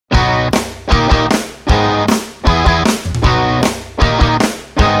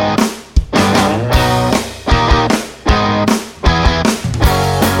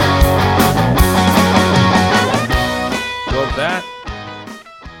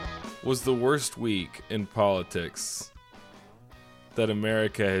was the worst week in politics that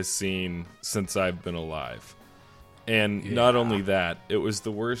America has seen since I've been alive. And not only that, it was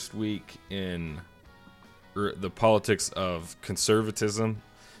the worst week in the politics of conservatism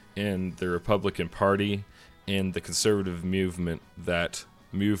in the Republican Party and the conservative movement.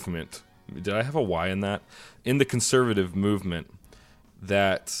 Did I have a Y in that? In the conservative movement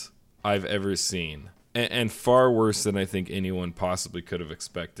that I've ever seen. And far worse than I think anyone possibly could have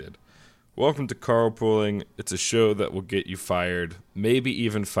expected. Welcome to Carpooling. It's a show that will get you fired, maybe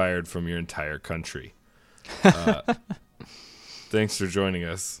even fired from your entire country. Thanks for joining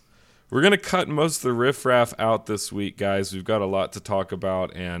us. We're going to cut most of the riffraff out this week, guys. We've got a lot to talk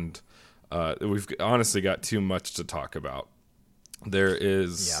about, and we've honestly got too much to talk about. There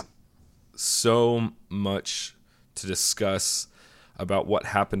is so much to discuss about what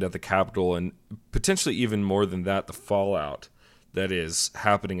happened at the Capitol, and potentially even more than that, the fallout that is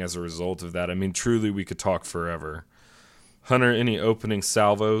happening as a result of that. I mean, truly, we could talk forever. Hunter, any opening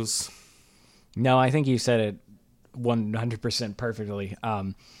salvos? No, I think you said it 100% perfectly.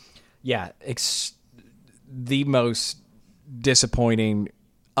 The most disappointing,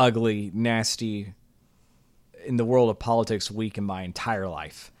 ugly, nasty in the world of politics week in my entire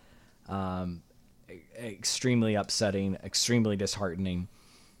life. Extremely upsetting, extremely disheartening,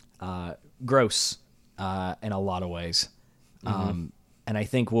 gross in a lot of ways. And I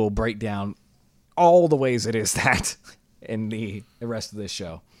think we'll break down all the ways it is that in the rest of this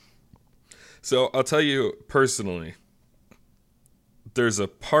show. So I'll tell you personally, there's a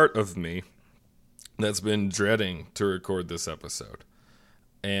part of me that's been dreading to record this episode.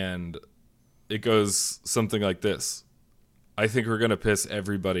 And it goes something like this. I think we're going to piss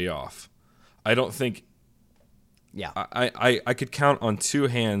everybody off. I don't think... Yeah. I could count on two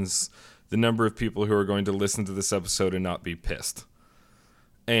hands the number of people who are going to listen to this episode and not be pissed.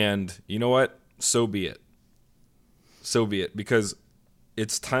 And you know what? So be it. So be it. Because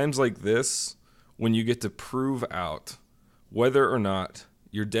it's times like this when you get to prove out whether or not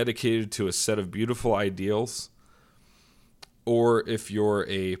you're dedicated to a set of beautiful ideals or if you're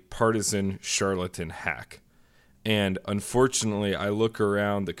a partisan charlatan hack. And unfortunately, I look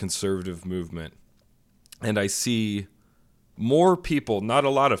around the conservative movement and I see more people, not a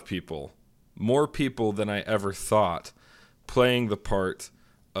lot of people, more people than I ever thought playing the part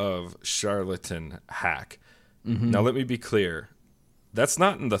of charlatan hack. Mm-hmm. Now, let me be clear. That's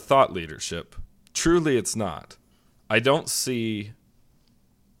not in the thought leadership. Truly, it's not. I don't see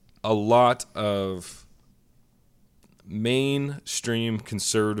a lot of mainstream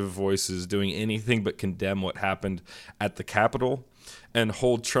conservative voices doing anything but condemn what happened at the Capitol and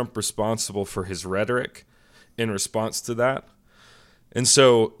hold Trump responsible for his rhetoric in response to that. And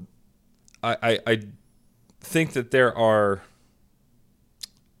so I think that there are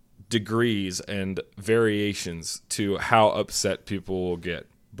degrees and variations to how upset people will get.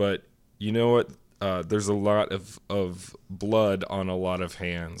 But you know what? There's a lot of blood on a lot of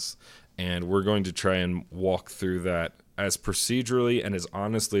hands, and we're going to try and walk through that as procedurally and as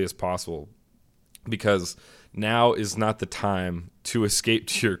honestly as possible, because now is not the time to escape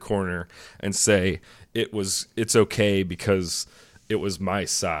to your corner and say it's okay because it was my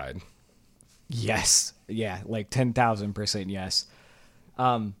side. Yes. Yeah, like 10,000% yes.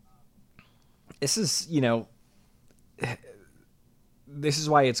 This is, this is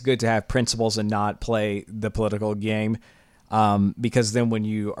why it's good to have principles and not play the political game. Because then when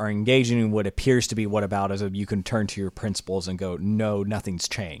you are engaging in what appears to be whataboutism, you can turn to your principles and go, no, nothing's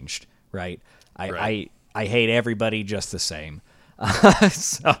changed, right? I hate everybody just the same.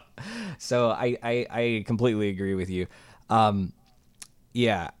 So I completely agree with you.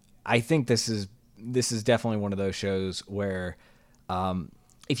 I think this is definitely one of those shows where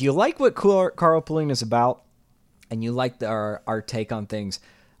if you like what carpooling is about and you like our take on things,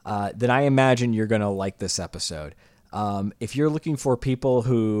 then I imagine you're going to like this episode. If you're looking for people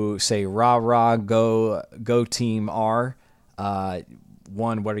who say, rah, rah, go team R,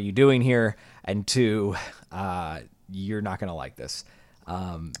 one, what are you doing here? And two, you're not going to like this.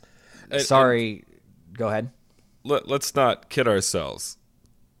 Sorry. Go ahead. Let's not kid ourselves.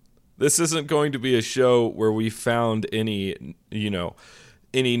 This isn't going to be a show where we found any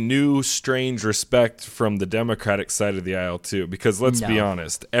new strange respect from the Democratic side of the aisle too, because let's be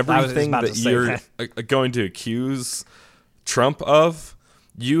honest, everything that you're going to accuse Trump of,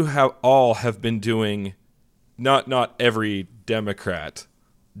 you have been doing. Not every Democratic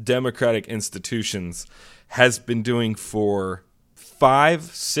institutions has been doing for 5,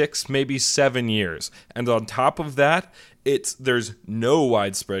 6, maybe 7 years, and on top of that, there's no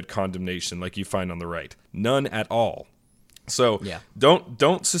widespread condemnation like you find on the right, none at all. So Yeah.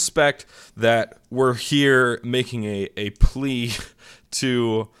 don't suspect that we're here making a plea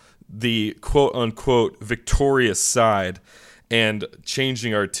to the quote unquote victorious side and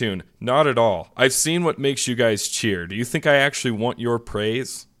changing our tune. Not at all. I've seen what makes you guys cheer. Do you think I actually want your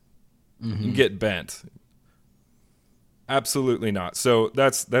praise? Get bent. Absolutely not. So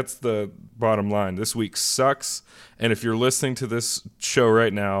that's the bottom line. This week sucks, and if you're listening to this show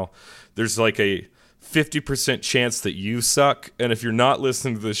right now, there's like a 50% chance that you suck, and if you're not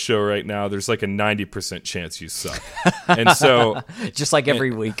listening to this show right now, there's like a 90% chance you suck. And so Just like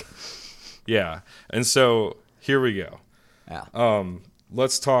every week. yeah. And so here we go. Yeah.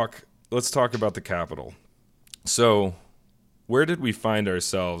 Let's talk about the Capitol. So where did we find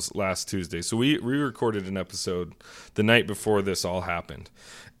ourselves last Tuesday? So we recorded an episode the night before this all happened.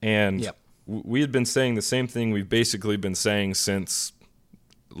 And Yep. we had been saying the same thing we've basically been saying since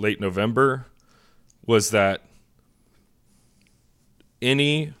late November, was that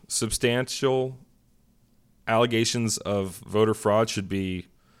any substantial allegations of voter fraud should be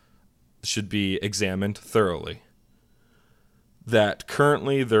examined thoroughly. That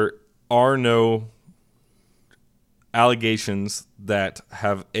currently there are no allegations that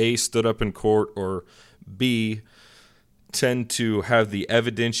have A, stood up in court, or B, tend to have the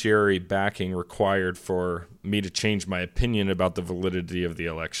evidentiary backing required for me to change my opinion about the validity of the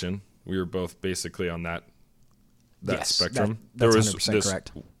election. We were both basically on that Yes, spectrum. that's There was 100%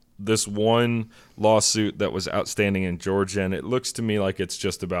 correct. this one lawsuit that was outstanding in Georgia, and it looks to me like it's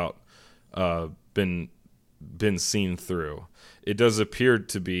just about been seen through. It does appear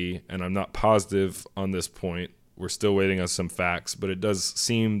to be, and I'm not positive on this point, we're still waiting on some facts, but it does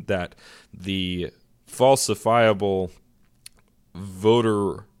seem that the falsifiable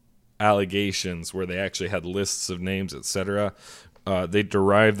voter allegations, where they actually had lists of names, etc., they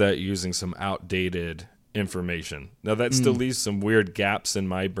derived that using some outdated information. Now, that still leaves some weird gaps in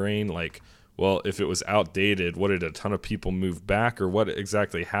my brain, like, well, if it was outdated, what, did a ton of people move back, or what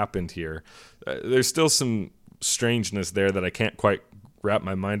exactly happened here? There's still some strangeness there that I can't quite wrap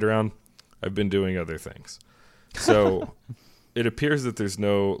my mind around. I've been doing other things. So it appears that there's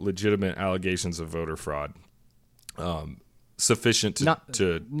no legitimate allegations of voter fraud sufficient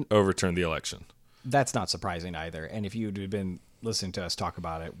to overturn the election. That's not surprising either. And if you'd been listening to us talk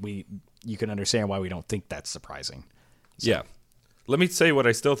about it, you can understand why we don't think that's surprising. So. Yeah. Let me say what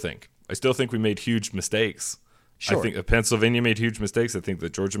I still think. I still think we made huge mistakes. Sure. I think that Pennsylvania made huge mistakes. I think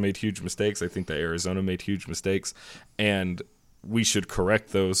that Georgia made huge mistakes. I think that Arizona made huge mistakes. And we should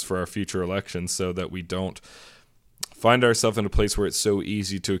correct those for our future elections so that we don't find ourselves in a place where it's so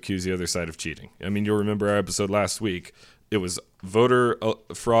easy to accuse the other side of cheating. I mean, you'll remember our episode last week. It was voter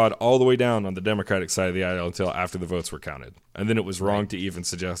fraud all the way down on the Democratic side of the aisle until after the votes were counted. And then it was wrong to even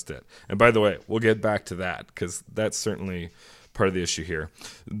suggest it. And by the way, we'll get back to that because that's certainly part of the issue here.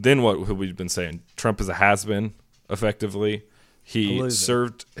 Then what we've been saying, Trump is a has-been, effectively. He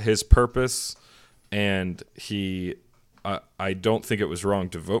served his purpose, and I don't think it was wrong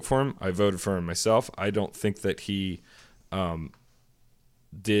to vote for him. I voted for him myself. I don't think that he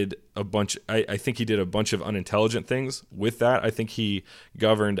did a bunch. I think he did a bunch of unintelligent things with that. I think he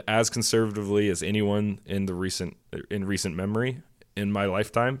governed as conservatively as anyone in recent memory in my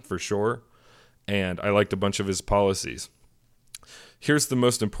lifetime, for sure. And I liked a bunch of his policies. Here's the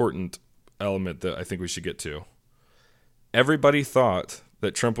most important element that I think we should get to. Everybody thought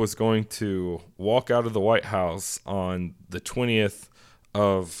that Trump was going to walk out of the White House on the 20th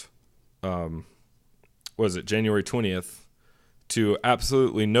of, January 20th, to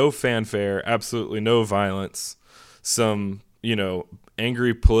absolutely no fanfare, absolutely no violence, some,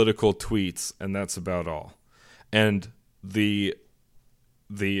 angry political tweets, and that's about all. And the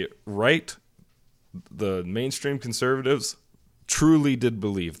right, the mainstream conservatives, truly did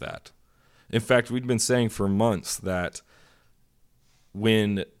believe that. In fact, we'd been saying for months that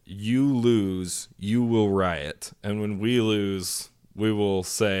when you lose, you will riot. And when we lose, we will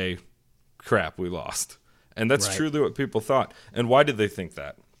say, crap, we lost. And that's truly what people thought. And why did they think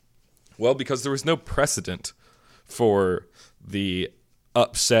that? Well, because there was no precedent for the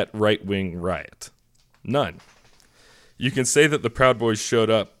upset right-wing riot. None. You can say that the Proud Boys showed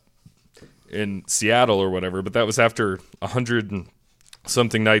up in Seattle or whatever, but that was after 100 and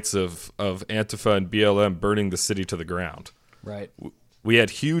something nights of Antifa and BLM burning the city to the ground. Right. We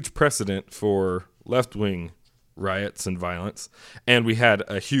had huge precedent for left-wing riots and violence, and we had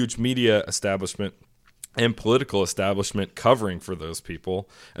a huge media establishment and political establishment covering for those people,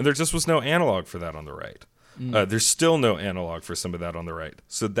 and there just was no analog for that on the right. There's still no analog for some of that on the right.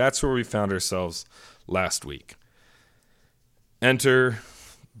 So that's where we found ourselves last week. Enter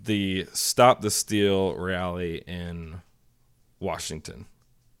the Stop the Steal rally in Washington.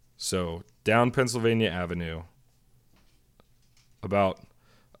 So down Pennsylvania Avenue, about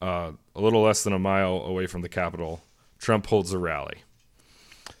a little less than a mile away from the Capitol, Trump holds a rally.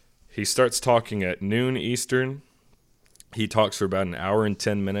 He starts talking at noon Eastern. He talks for about an hour and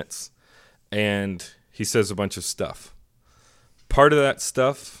 10 minutes, and he says a bunch of stuff. Part of that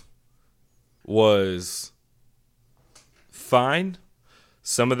stuff was fine.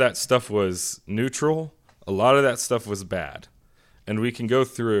 Some of that stuff was neutral. A lot of that stuff was bad. And we can go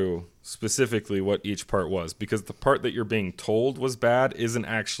through specifically what each part was, because the part that you're being told was bad isn't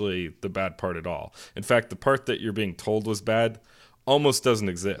actually the bad part at all. In fact, the part that you're being told was bad almost doesn't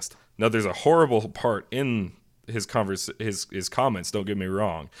exist. Now, there's a horrible part in his comments, don't get me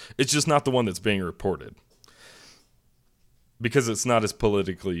wrong. It's just not the one that's being reported, because it's not as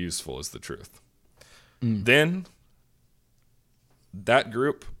politically useful as the truth. Then that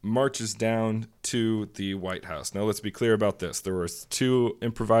group marches down to the White House. Now, let's be clear about this. There were 2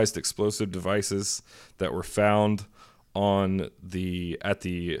 improvised explosive devices that were found at the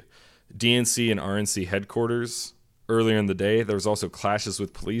DNC and RNC headquarters earlier in the day. There was also clashes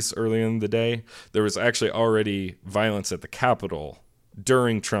with police earlier in the day. There was actually already violence at the Capitol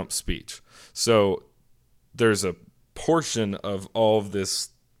during Trump's speech. So there's a portion of all of this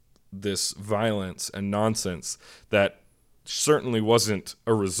violence and nonsense that certainly wasn't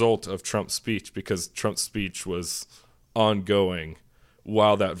a result of Trump's speech, because Trump's speech was ongoing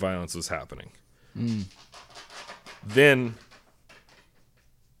while that violence was happening. Then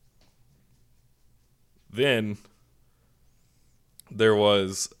there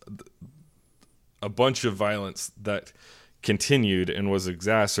was a bunch of violence that continued and was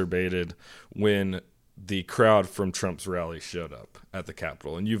exacerbated when the crowd from Trump's rally showed up at the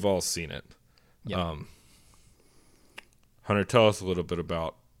Capitol, and you've all seen it. Yep. Hunter, tell us a little bit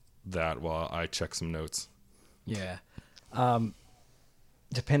about that while I check some notes. Yeah.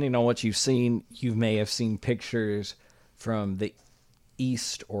 Depending on what you've seen, you may have seen pictures from the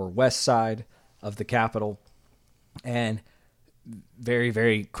east or west side of the Capitol. And very,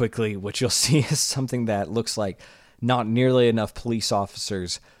 very quickly, what you'll see is something that looks like not nearly enough police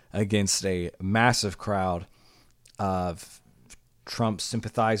officers against a massive crowd of Trump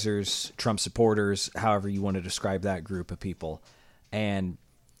sympathizers, Trump supporters, however you want to describe that group of people. And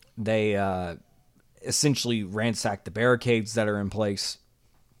they essentially ransack the barricades that are in place.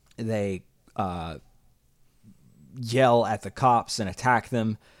 They yell at the cops and attack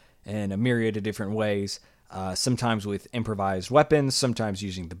them in a myriad of different ways, sometimes with improvised weapons, sometimes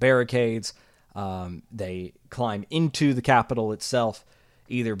using the barricades. They climb into the Capitol itself,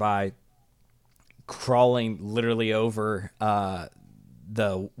 either by crawling literally over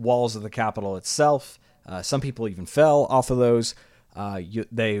the walls of the Capitol itself. Some people even fell off of those.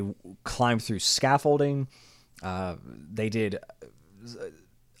 They climbed through scaffolding. They did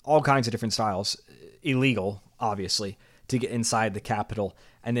all kinds of different styles, illegal, obviously, to get inside the Capitol,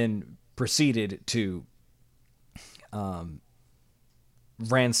 and then proceeded to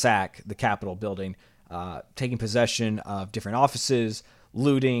ransack the Capitol building, taking possession of different offices,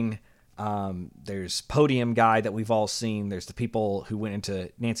 looting. There's Podium Guy that we've all seen. There's the people who went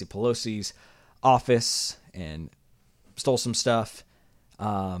into Nancy Pelosi's office and stole some stuff.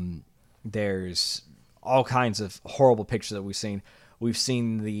 There's all kinds of horrible pictures that we've seen. We've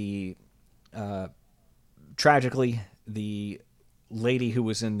seen the, tragically, the lady who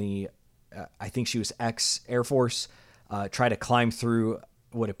was in the, I think she was ex-Air Force, try to climb through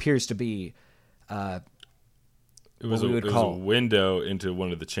what appears to be It was a window into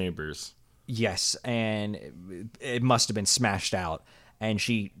one of the chambers. Yes, and it must have been smashed out. And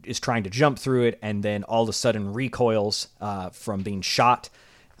she is trying to jump through it, and then all of a sudden recoils from being shot.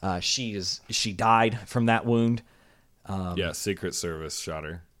 She died from that wound. Secret Service shot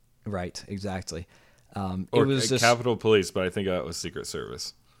her. Right, exactly. Or it was Capitol Police, but I think that was Secret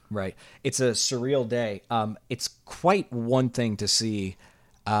Service. Right. It's a surreal day. It's quite one thing to see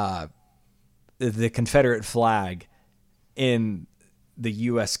the Confederate flag in the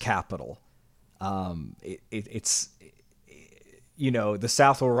U.S. Capitol. It's the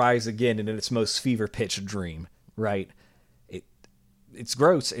South will rise again in its most fever-pitched dream, right? It's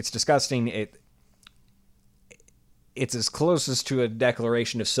gross. It's disgusting. It's as closest to a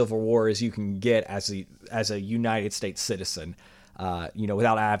declaration of civil war as you can get as a United States citizen,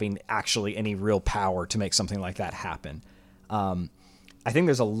 without having actually any real power to make something like that happen. I think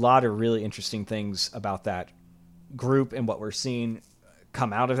there's a lot of really interesting things about that group and what we're seeing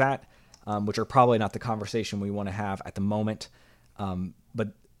come out of that, which are probably not the conversation we want to have at the moment.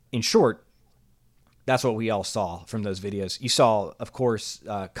 But in short, that's what we all saw from those videos. You saw, of course,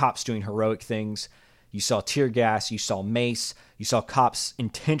 cops doing heroic things You saw tear gas. You saw mace. You saw cops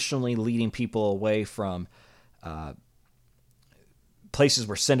intentionally leading people away from places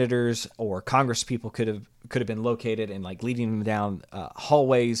where senators or Congress people could have been located, and like leading them down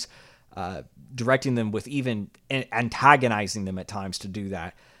hallways, directing them with even antagonizing them at times to do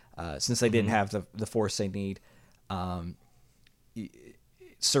that, since they didn't have the force they need.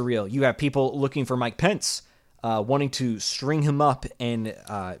 Surreal. You have people looking for Mike Pence, wanting to string him up and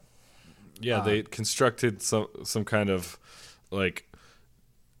they constructed some kind of like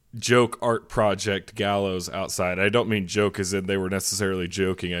joke art project gallows outside. I don't mean joke as in they were necessarily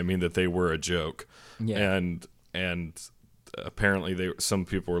joking. I mean that they were a joke. Yeah. And apparently some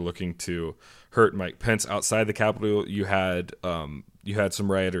people were looking to hurt Mike Pence outside the Capitol. You had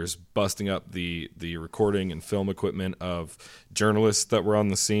some rioters busting up the recording and film equipment of journalists that were on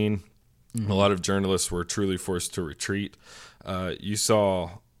the scene. Mm-hmm. A lot of journalists were truly forced to retreat. You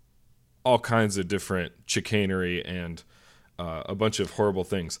saw all kinds of different chicanery and a bunch of horrible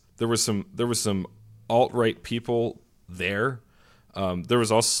things. There was some alt-right people there. There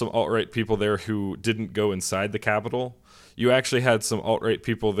was also some alt-right people there who didn't go inside the Capitol. You actually had some alt-right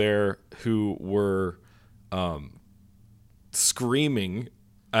people there who were screaming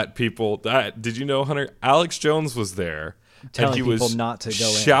at people. Did you know, Hunter? Alex Jones was there, telling and he people was not to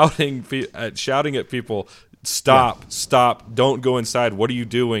go shouting at people, stop, don't go inside. What are you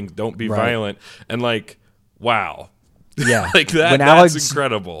doing? Don't be violent. And like, wow. Yeah. Like that's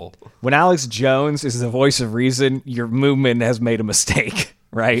incredible. When Alex Jones is the voice of reason, your movement has made a mistake,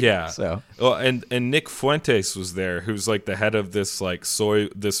 right? Yeah. So, well, and Nick Fuentes was there, who's like the head of this like soy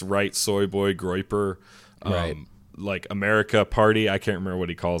boy groyper, like America Party. I can't remember what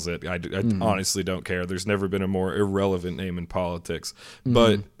he calls it. I honestly don't care. There's never been a more irrelevant name in politics.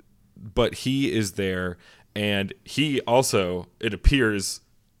 But he is there, and he also, it appears,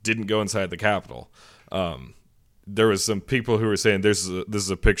 didn't go inside the Capitol. There was some people who were saying this is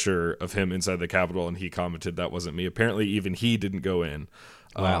a picture of him inside the Capitol, and he commented that wasn't me. Apparently, even he didn't go in.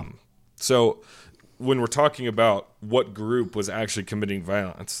 Wow. So when we're talking about what group was actually committing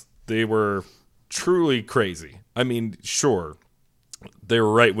violence, they were truly crazy. I mean, sure, they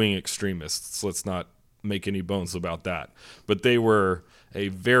were right-wing extremists. Let's not make any bones about that. But they were a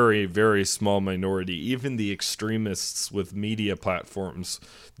very, very small minority. Even the extremists with media platforms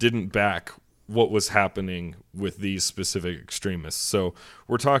didn't back what was happening with these specific extremists. So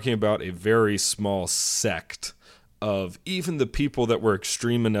we're talking about a very small sect of even the people that were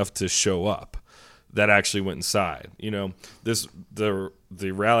extreme enough to show up that actually went inside. You know, the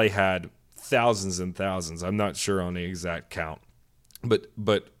rally had thousands and thousands. I'm not sure on the exact count,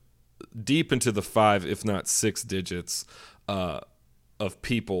 but deep into the 5, if not 6 digits, of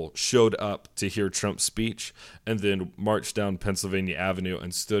people showed up to hear Trump's speech and then marched down Pennsylvania Avenue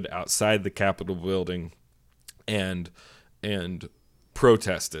and stood outside the Capitol building and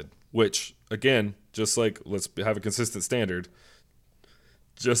protested, which, again, just like, let's have a consistent standard,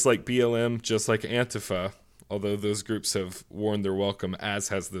 just like BLM, just like Antifa, although those groups have worn their welcome, as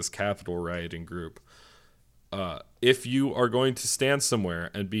has this Capitol rioting group. If you are going to stand somewhere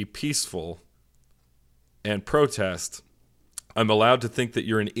and be peaceful and protest, I'm allowed to think that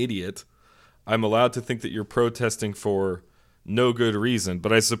you're an idiot. I'm allowed to think that you're protesting for no good reason,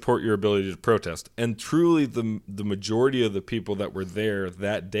 but I support your ability to protest. And truly, the majority of the people that were there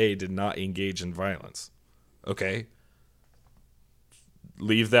that day did not engage in violence. Okay?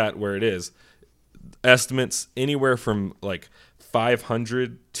 Leave that where it is. Estimates anywhere from like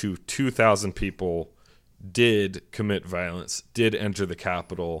 500 to 2,000 people did commit violence, did enter the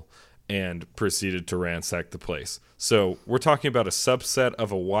Capitol, and proceeded to ransack the place. So we're talking about a subset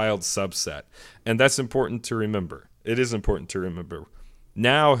of a wild subset, and that's important to remember. It is important to remember.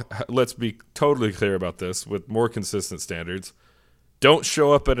 Now, let's be totally clear about this with more consistent standards. Don't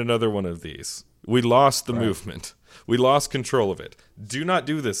show up at another one of these. We lost the movement. We lost control of it. Do not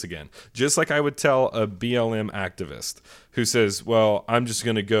do this again. Just like I would tell a BLM activist who says, well, I'm just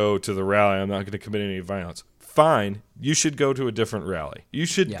going to go to the rally. I'm not going to commit any violence. Fine, you should go to a different rally. You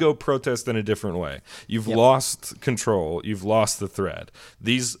should go protest in a different way. You've lost control. You've lost the thread.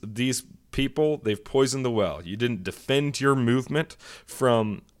 These people, they've poisoned the well. You didn't defend your movement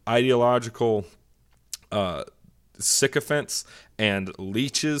from ideological sycophants and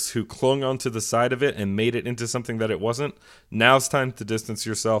leeches who clung onto the side of it and made it into something that it wasn't. Now it's time to distance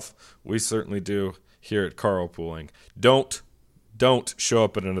yourself. We certainly do here at Carpooling. Don't show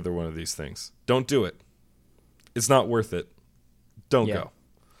up at another one of these things. Don't do it. It's not worth it. Don't go.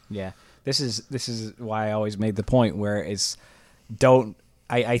 Yeah. This is why I always made the point where it's don't.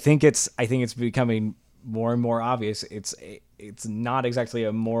 I think it's becoming more and more obvious. It's not exactly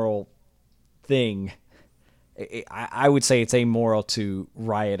a moral thing I would say it's amoral to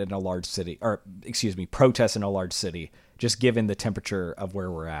riot in a large city, or excuse me, protest in a large city, just given the temperature of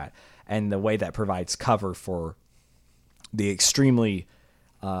where we're at and the way that provides cover for the extremely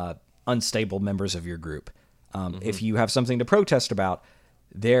unstable members of your group. If you have something to protest about,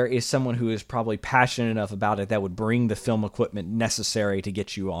 there is someone who is probably passionate enough about it that would bring the film equipment necessary to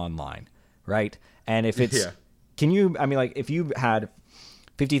get you online, right? And if it's, if you had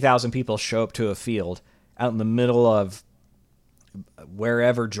 50,000 people show up to a field out in the middle of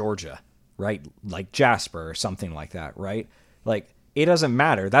wherever, Georgia, right? Like Jasper or something like that, right? Like, it doesn't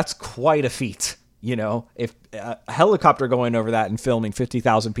matter. That's quite a feat, If a helicopter going over that and filming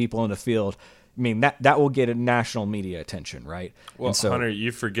 50,000 people in a field, I mean, that will get a national media attention, right? Well, Hunter,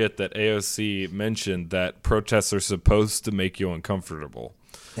 you forget that AOC mentioned that protests are supposed to make you uncomfortable.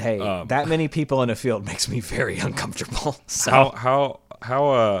 Hey, that many people in a field makes me very uncomfortable. So.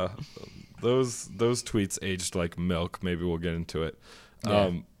 How those tweets aged like milk. Maybe we'll get into it.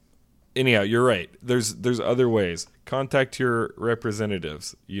 Yeah. Anyhow, you're right. There's other ways. Contact your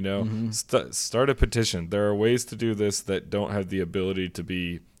representatives. Start a petition. There are ways to do this that don't have the ability to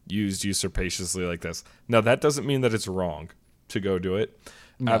be used usurpatiously like this. Now, that doesn't mean that it's wrong to go do it.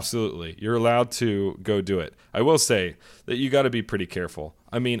 No. Absolutely. You're allowed to go do it. I will say that you got to be pretty careful.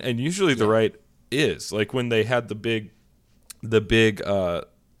 I mean, and usually the right is. Like when they had the big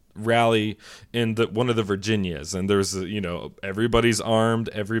rally in one of the Virginias, and there's, everybody's armed.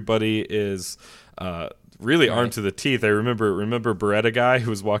 Everybody is really armed to the teeth. I remember Beretta guy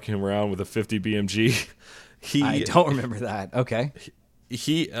who was walking around with a 50 BMG. I don't remember that. Okay.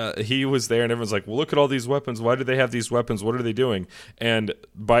 He was there, and everyone's like, well, look at all these weapons. Why do they have these weapons? What are they doing? And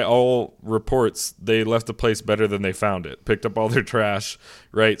by all reports, they left the place better than they found it. Picked up all their trash,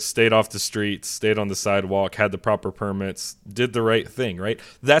 right? Stayed off the streets, stayed on the sidewalk, had the proper permits, did the right thing, right?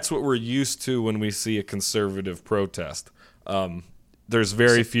 That's what we're used to when we see a conservative protest. There's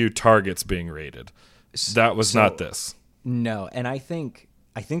very few targets being raided. That was not this. No, and I think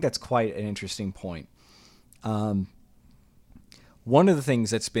that's quite an interesting point. One of the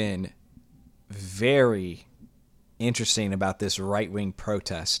things that's been very interesting about this right-wing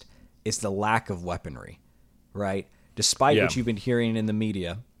protest is the lack of weaponry, right? Despite what you've been hearing in the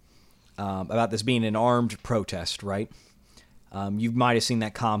media about this being an armed protest, right? You might have seen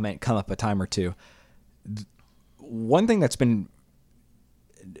that comment come up a time or two. One thing that's been,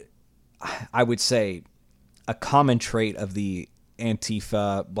 I would say, a common trait of the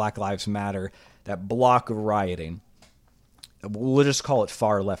Antifa, Black Lives Matter, that block of rioting, we'll just call it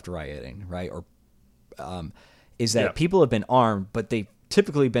far left rioting, right? Or is that people have been armed, but they've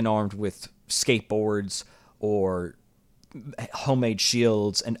typically been armed with skateboards or homemade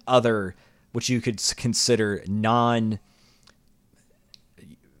shields and other, which you could consider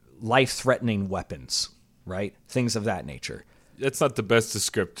non-life-threatening weapons, right? Things of that nature. It's not the best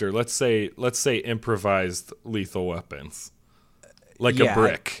descriptor. Let's say improvised lethal weapons, like a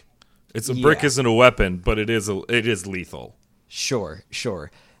brick. A brick isn't a weapon, but it is lethal. Sure.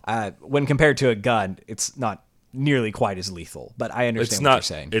 When compared to a gun, it's not nearly quite as lethal, but I understand what you're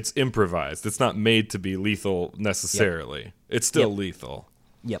saying. It's improvised. It's not made to be lethal necessarily. Yep. It's still lethal.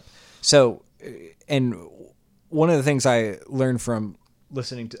 Yep. So, and one of the things I learned from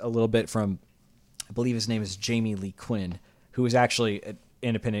listening to a little bit from, I believe his name is Jamie Lee Quinn, who was actually an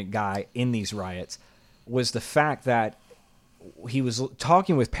independent guy in these riots, was the fact that he was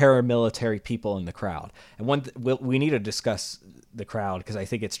talking with paramilitary people in the crowd. And we need to discuss the crowd because I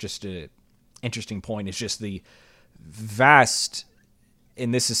think it's just an interesting point. It's just the vast,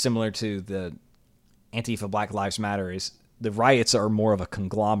 and this is similar to the Antifa Black Lives Matter, is the riots are more of a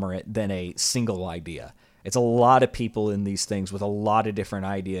conglomerate than a single idea. It's a lot of people in these things with a lot of different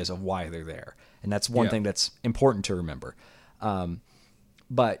ideas of why they're there. And that's one thing that's important to remember.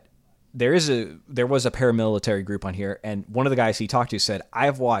 But there was a paramilitary group on here, and one of the guys he talked to said,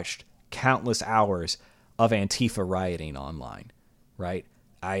 I've watched countless hours of Antifa rioting online, right?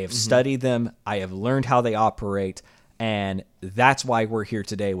 I have studied them. I have learned how they operate, and that's why we're here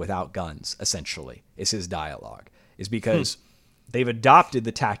today without guns, essentially, is his dialogue, is because they've adopted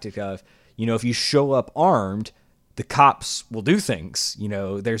the tactic of, if you show up armed, the cops will do things.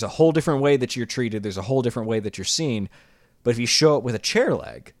 There's a whole different way that you're treated. There's a whole different way that you're seen. But if you show up with a chair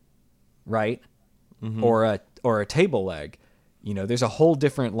leg, right? Mm-hmm. Or a table leg, there's a whole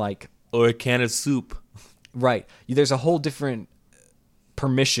different or a can of soup. Right. There's a whole different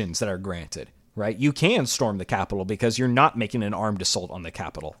permissions that are granted, right? You can storm the Capitol because you're not making an armed assault on the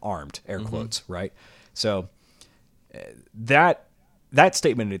Capitol, armed, air quotes, right? So that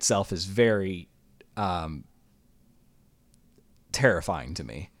statement in itself is very terrifying to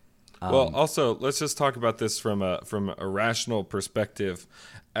me. Well, also, let's just talk about this from a rational perspective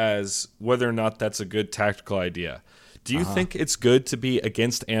as whether or not that's a good tactical idea. Do you think it's good to be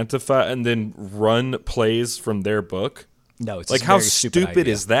against Antifa and then run plays from their book? No, it's like, a how very stupid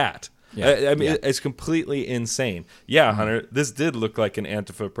is that? Yeah. I mean, it's completely insane. Yeah, Hunter, this did look like an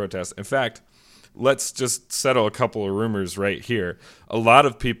Antifa protest. In fact, let's just settle a couple of rumors right here. A lot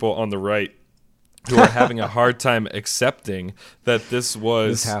of people on the right who are having a hard time accepting that this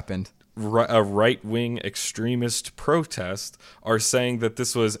happened. A right-wing extremist protest are saying that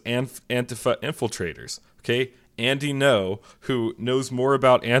this was Antifa infiltrators. Okay, Andy who knows more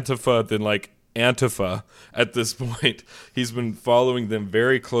about Antifa than like Antifa at this point. He's been following them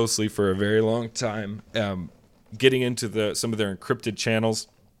very closely for a very long time, getting into some of their encrypted channels.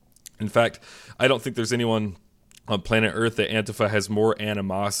 In fact, I don't think there's anyone on planet Earth that Antifa has more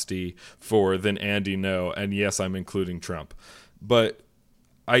animosity for than Andy and yes, I'm including Trump. But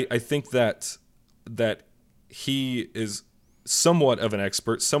I think that he is somewhat of an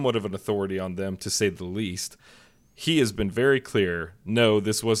expert, somewhat of an authority on them, to say the least. He has been very clear, no,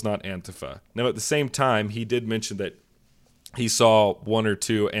 this was not Antifa. Now, at the same time, he did mention that he saw one or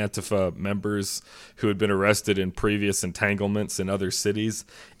two Antifa members who had been arrested in previous entanglements in other cities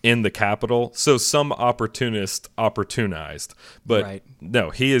in the Capitol. So some opportunist opportunized. But no,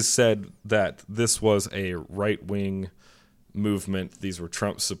 he has said that this was a right-wing movement. These were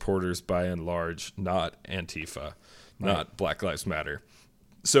Trump supporters by and large, not Antifa, not Black Lives Matter.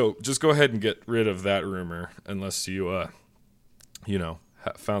 So just go ahead and get rid of that rumor unless you,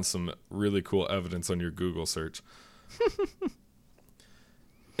 found some really cool evidence on your Google search.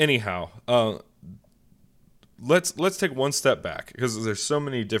 Anyhow, let's take one step back because there's so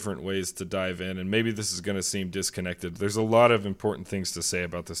many different ways to dive in, and maybe this is going to seem disconnected. There's a lot of important things to say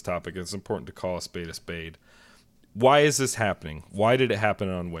about this topic. It's important to call a spade a spade. Why is this happening? Why did it happen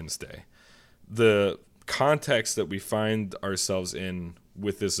on Wednesday? The context that we find ourselves in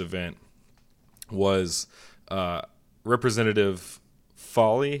with this event was Representative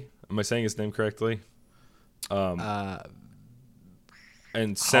Foley. Am I saying his name correctly? And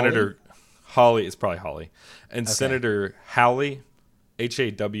Senator Hawley, it's probably Hawley, and okay. Senator Hawley,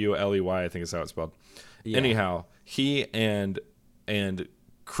 Hawley, I think is how it's spelled. Yeah. Anyhow, he and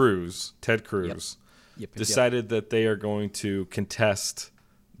Cruz, Ted Cruz, decided that they are going to contest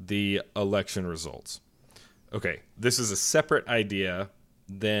the election results. Okay, this is a separate idea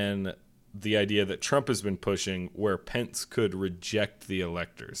than the idea that Trump has been pushing, where Pence could reject the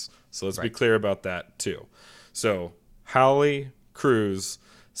electors. So let's be clear about that too. So Hawley, Cruz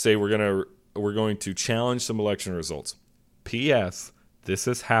say we're going to challenge some election results. P.S. This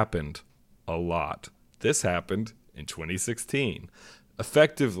has happened a lot. This happened in 2016.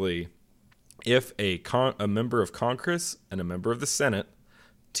 Effectively, if a member of Congress and a member of the Senate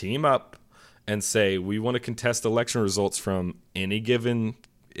team up and say we want to contest election results from any given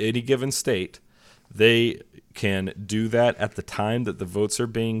state, they can do that at the time that the votes are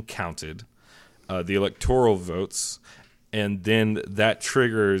being counted, the electoral votes, and then that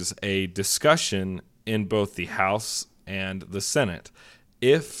triggers a discussion in both the House and the Senate.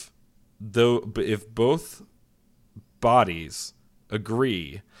 If both bodies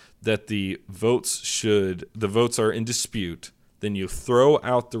agree that the votes are in dispute, then you throw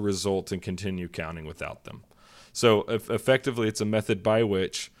out the result and continue counting without them. So effectively, it's a method by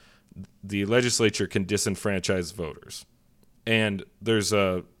which the legislature can disenfranchise voters. And there's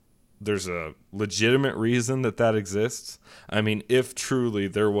a legitimate reason that exists. I mean, if truly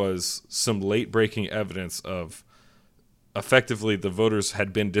there was some late-breaking evidence of effectively the voters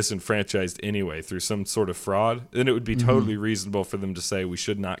had been disenfranchised anyway through some sort of fraud, then it would be totally reasonable for them to say we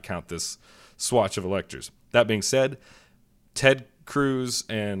should not count this swatch of electors. That being said, Ted Cruz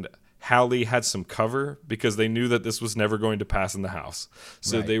and Hawley had some cover because they knew that this was never going to pass in the House.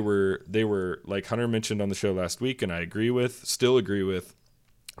 So they were, like Hunter mentioned on the show last week, and I still agree with,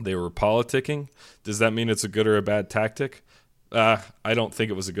 they were politicking. Does that mean it's a good or a bad tactic? I don't think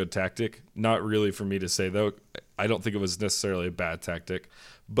it was a good tactic. Not really for me to say, though. I don't think it was necessarily a bad tactic.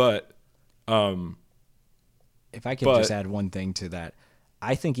 But if I could just add one thing to that,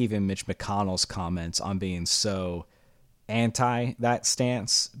 I think even Mitch McConnell's comments on being so anti that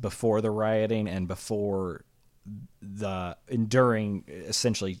stance before the rioting and before during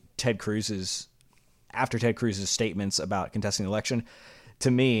essentially after Ted Cruz's statements about contesting the election, to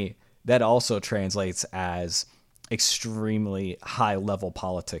me, that also translates as extremely high-level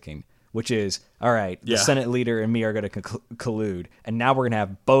politicking, which is, all right, the Senate leader and me are going to collude, and now we're going to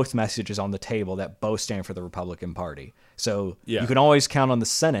have both messages on the table that both stand for the Republican Party. So you can always count on the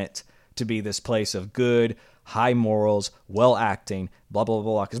Senate to be this place of good, high morals, well acting, blah blah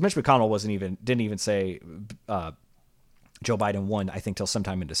blah. Because Mitch McConnell didn't even say Joe Biden won, I think, till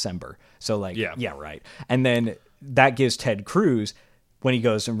sometime in December. So like, yeah, right. And then that gives Ted Cruz, when he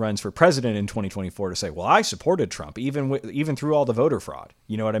goes and runs for president in 2024, to say, well, I supported Trump, even through all the voter fraud.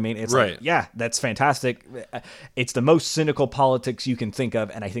 You know what I mean? It's right. Like, yeah, that's fantastic. It's the most cynical politics you can think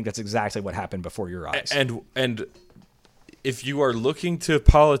of, and I think that's exactly what happened before your eyes. And if you are looking to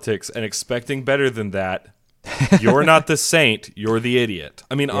politics and expecting better than that, you're not the saint, you're the idiot.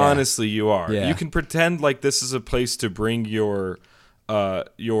 I mean, honestly, you are. Yeah. You can pretend like this is a place to bring your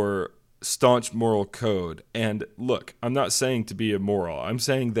staunch moral code. And look, I'm not saying to be immoral. I'm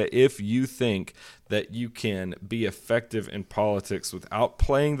saying that if you think that you can be effective in politics without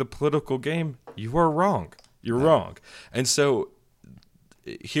playing the political game, you are wrong. You're wrong. And so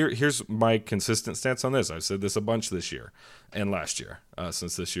here's my consistent stance on this. I've said this a bunch this year and last year,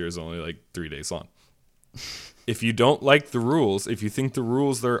 since this year is only like 3 days long. If you don't like the rules, if you think the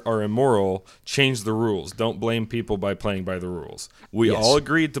rules there are immoral, change the rules. Don't blame people by playing by the rules. We all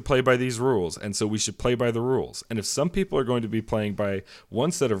agreed to play by these rules, and so we should play by the rules. And if some people are going to be playing by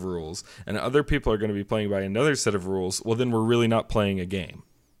one set of rules and other people are going to be playing by another set of rules, well, then we're really not playing a game.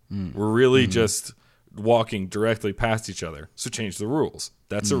 We're really just walking directly past each other. So change the rules.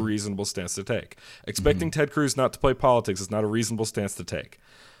 That's a reasonable stance to take. Expecting Ted Cruz not to play politics is not a reasonable stance to take.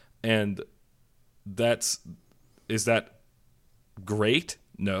 And is that great?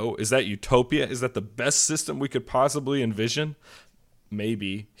 No. Is that utopia? Is that the best system we could possibly envision?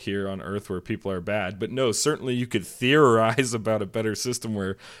 Maybe here on Earth where people are bad. But no, certainly you could theorize about a better system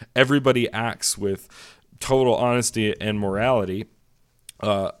where everybody acts with total honesty and morality.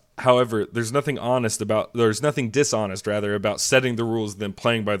 However, there's nothing dishonest about setting the rules than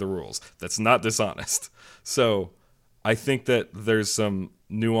playing by the rules. That's not dishonest. So I think that there's some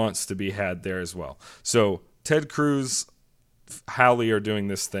nuance to be had there as well. So Ted Cruz, Hallie are doing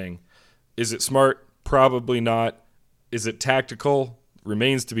this thing. Is it smart? Probably not. Is it tactical?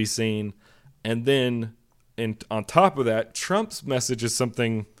 Remains to be seen. And then on top of that, Trump's message is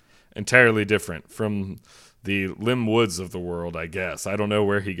something entirely different from the Lim Woods of the world, I guess. I don't know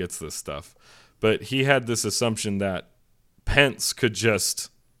where he gets this stuff. But he had this assumption that Pence could just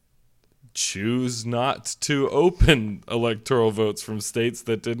choose not to open electoral votes from states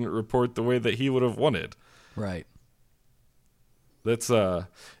that didn't report the way that he would have wanted. Right. That's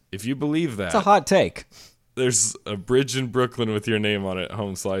if you believe that. It's a hot take. There's a bridge in Brooklyn with your name on it,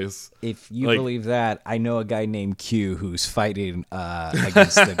 Home Slice. If you believe that, I know a guy named Q who's fighting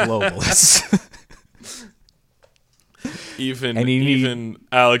against the globalists. Even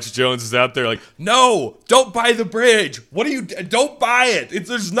Alex Jones is out there like, no, don't buy the bridge. What do you? Don't buy it.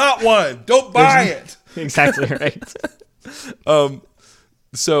 There's not one. Don't buy it. Exactly right.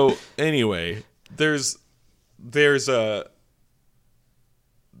 So anyway, there's a,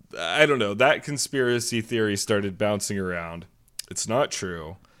 I don't know, that conspiracy theory started bouncing around. It's not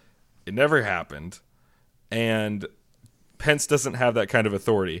true. It never happened. And Pence doesn't have that kind of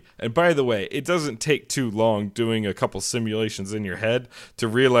authority. And by the way, it doesn't take too long doing a couple simulations in your head to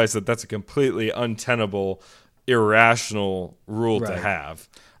realize that that's a completely untenable, irrational rule to have.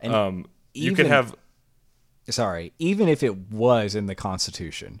 And you could have... Sorry, even if it was in the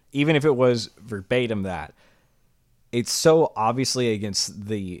Constitution, even if it was verbatim that, it's so obviously against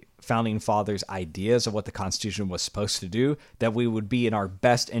the founding fathers' ideas of what the Constitution was supposed to do that we would be in our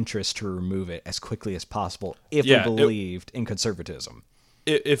best interest to remove it as quickly as possible if we believed in conservatism.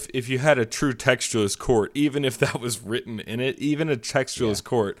 If you had a true textualist court, even if that was written in it, even a textualist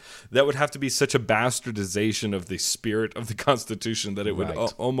court, that would have to be such a bastardization of the spirit of the Constitution that it would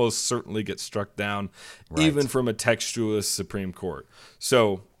almost certainly get struck down, even from a textualist Supreme Court.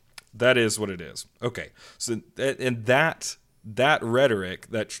 So that is what it is. Okay, so and that rhetoric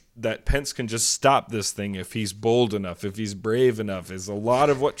that Pence can just stop this thing if he's bold enough, if he's brave enough, is a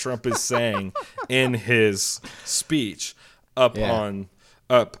lot of what Trump is saying in his speech up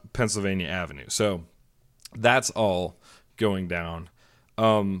Pennsylvania Avenue. So that's all going down.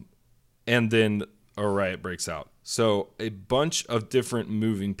 And then a riot breaks out. So a bunch of different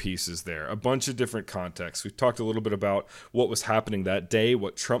moving pieces there, a bunch of different contexts. We've talked a little bit about what was happening that day,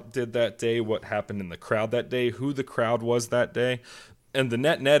 what Trump did that day, what happened in the crowd that day, who the crowd was that day. And the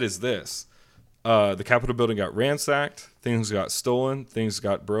net is this. The Capitol building got ransacked. Things got stolen. Things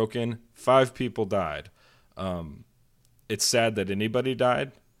got broken. 5 people died. It's sad that anybody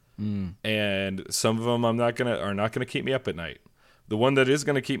died. And some of them are not gonna keep me up at night. The one that is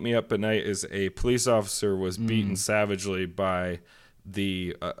going to keep me up at night is a police officer was beaten savagely by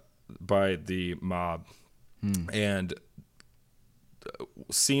the mob, and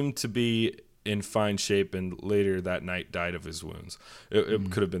seemed to be in fine shape and later that night died of his wounds.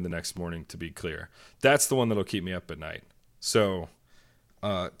 It could have been the next morning, to be clear. That's the one that'll keep me up at night. So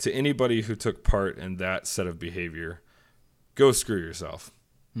to anybody who took part in that set of behavior, go screw yourself.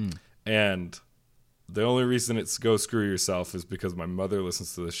 And the only reason it's go screw yourself is because my mother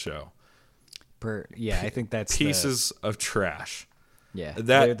listens to this show. I think that's pieces of trash. Yeah,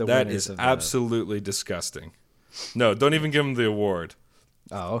 that is absolutely disgusting. No, don't even give them the award.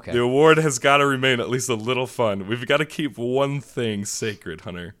 Oh, okay. The award has got to remain at least a little fun. We've got to keep one thing sacred,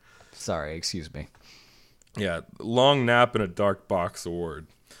 Hunter. Sorry, excuse me. Yeah, long nap in a dark box award.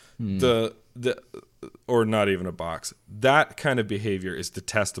 Or not even a box. That kind of behavior is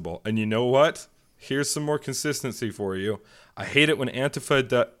detestable. And you know what? Here's some more consistency for you. I hate it when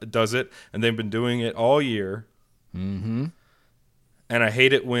Antifa does it, and they've been doing it all year. Mm-hmm. And I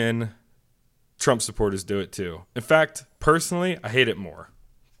hate it when Trump supporters do it too. In fact, personally, I hate it more.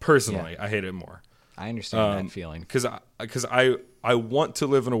 I hate it more. I understand that feeling. Because I want to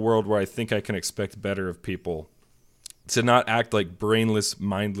live in a world where I think I can expect better of people, to not act like brainless,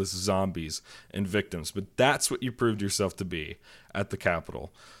 mindless zombies and victims. But that's what you proved yourself to be at the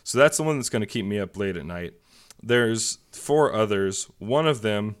Capitol. So that's the one that's going to keep me up late at night. There's 4 others. One of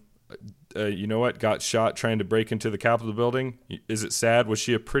them, you know what, got shot trying to break into the Capitol building. Is it sad? Was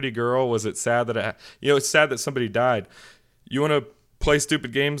she a pretty girl? Was it sad that it's sad that somebody died? You want to play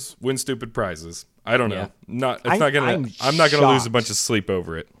stupid games, win stupid prizes. I don't know. I'm not gonna lose a bunch of sleep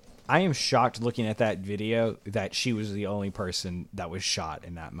over it. I am shocked looking at that video that she was the only person that was shot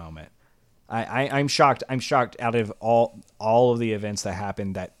in that moment. I'm shocked. I'm shocked out of all of the events that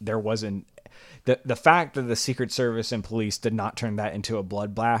happened that there wasn't the fact that the Secret Service and police did not turn that into a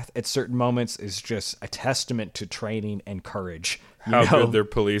bloodbath at certain moments is just a testament to training and courage. How good their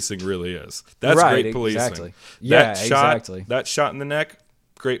policing really is. That's right, great policing. Exactly. Yeah, exactly. That shot in the neck,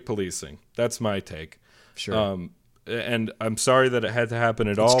 great policing. That's my take. Sure. And I'm sorry that it had to happen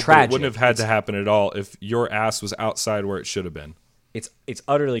at all. Tragic. But it wouldn't have had to happen at all if your ass was outside where it should have been. It's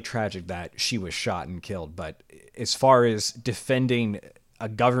utterly tragic that she was shot and killed. But as far as defending a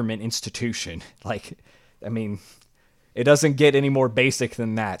government institution, it doesn't get any more basic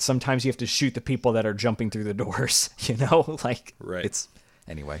than that. Sometimes you have to shoot the people that are jumping through the doors, Right.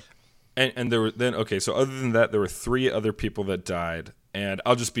 Anyway. And there were so other than that, there were 3 other people that died. And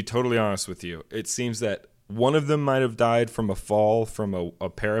I'll just be totally honest with you. It seems that one of them might have died from a fall from a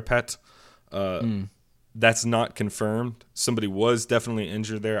parapet. That's not confirmed. Somebody was definitely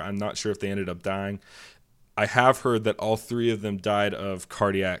injured there. I'm not sure if they ended up dying. I have heard that all 3 of them died of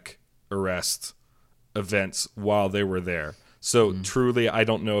cardiac arrest events while they were there. So truly, I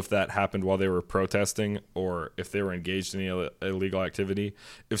don't know if that happened while they were protesting or if they were engaged in illegal activity.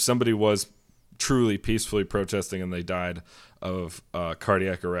 If somebody was truly peacefully protesting and they died of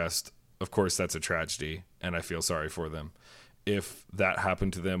cardiac arrest, of course, that's a tragedy, and I feel sorry for them. If that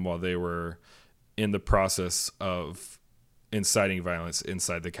happened to them while they were in the process of inciting violence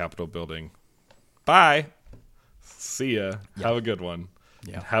inside the Capitol building, bye. See ya. Yep. Have a good one.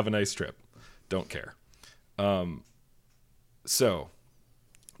 Yeah. Have a nice trip. Don't care. So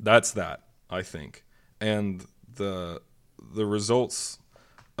that's that, I think. And the results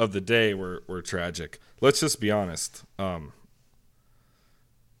of the day were tragic. Let's just be honest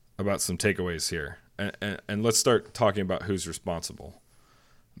about some takeaways here. And let's start talking about who's responsible.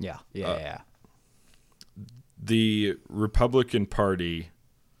 Yeah. The Republican Party,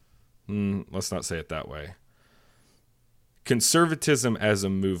 let's not say it that way. Conservatism as a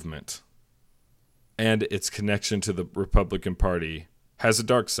movement and its connection to the Republican Party has a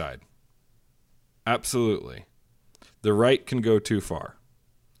dark side. Absolutely. The right can go too far.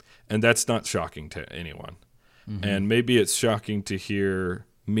 And that's not shocking to anyone. Mm-hmm. And maybe it's shocking to hear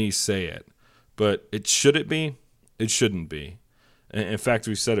me say it, but should it be? It shouldn't be. In fact,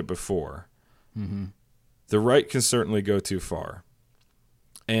 we've said it before. Mm-hmm. The right can certainly go too far.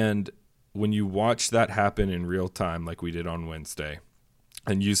 And when you watch that happen in real time, like we did on Wednesday,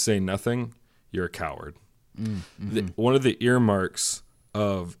 and you say nothing, you're a coward. Mm-hmm. One of the earmarks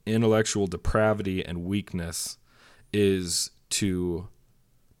of intellectual depravity and weakness is to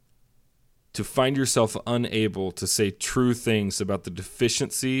find yourself unable to say true things about the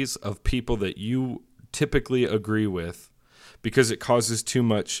deficiencies of people that you typically agree with because it causes too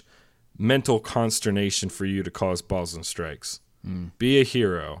much mental consternation for you to cause balls and strikes. Be a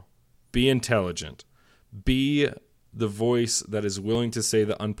hero. Be intelligent. Be the voice that is willing to say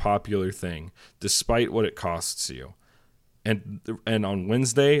the unpopular thing, despite what it costs you. And on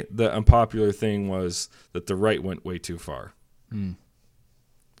Wednesday, the unpopular thing was that the right went way too far.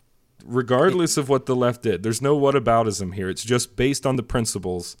 regardless of what the left did. There's no whataboutism here. It's just based on the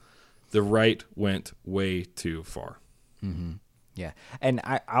principles. The right went way too far. Mm-hmm. Yeah. And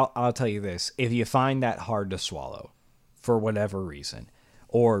I'll tell you this. If you find that hard to swallow for whatever reason,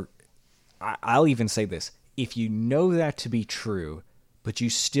 or I'll even say this, if you know that to be true, but you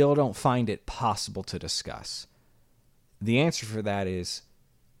still don't find it possible to discuss, the answer for that is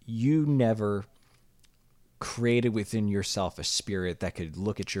you never created within yourself a spirit that could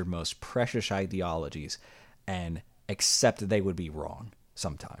look at your most precious ideologies and accept that they would be wrong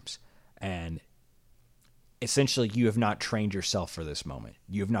sometimes. And essentially, you have not trained yourself for this moment.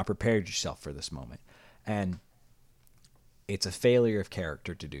 You have not prepared yourself for this moment. And it's a failure of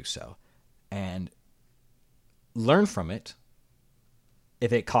character to do so. And learn from it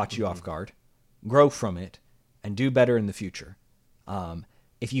if it caught you off guard. Grow from it and do better in the future.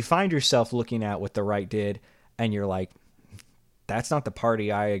 If you find yourself looking at what the right did and you're like, that's not the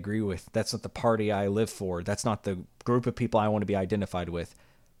party I agree with. That's not the party I live for. That's not the group of people I want to be identified with.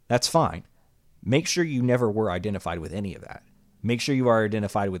 That's fine. Make sure you never were identified with any of that. Make sure you are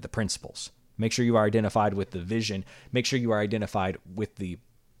identified with the principles. Make sure you are identified with the vision. Make sure you are identified with the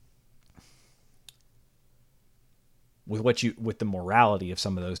morality of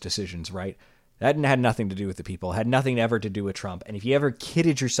some of those decisions, right? That had nothing to do with the people, had nothing ever to do with Trump. And if you ever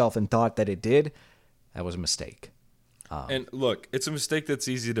kidded yourself and thought that it did, that was a mistake. And look, it's a mistake that's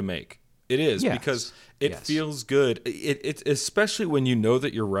easy to make. It is, yes, because it feels good. It especially when you know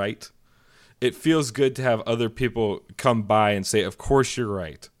that you're right. It feels good to have other people come by and say, of course you're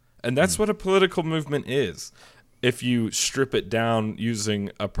right. And that's what a political movement is. If you strip it down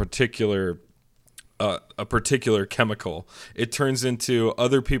using a particular chemical, it turns into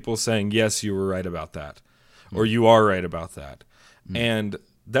other people saying, yes, you were right about that, or you are right about that. And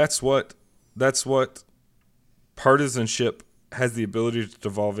that's what partisanship has the ability to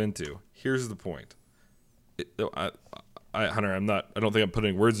devolve into. Here's the point. Hunter, I don't think I'm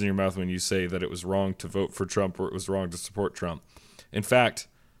putting words in your mouth when you say that it was wrong to vote for Trump or it was wrong to support Trump. In fact,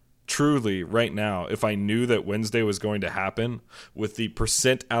 truly, right now, if I knew that Wednesday was going to happen with the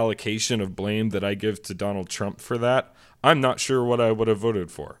percent allocation of blame that I give to Donald Trump for that, I'm not sure what I would have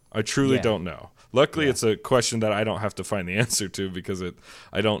voted for. I truly don't know. Luckily, it's a question that I don't have to find the answer to because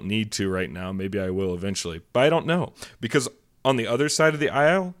I don't need to right now. Maybe I will eventually, but I don't know. Because on the other side of the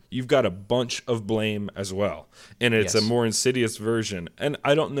aisle, you've got a bunch of blame as well. And it's a more insidious version. And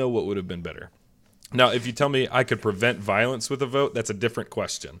I don't know what would have been better. Now, if you tell me I could prevent violence with a vote, that's a different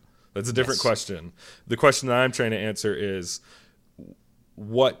question. That's a different question. The question that I'm trying to answer is,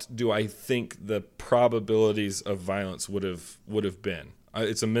 what do I think the probabilities of violence would have been?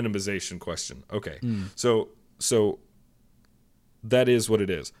 It's a minimization question. Okay. So that is what it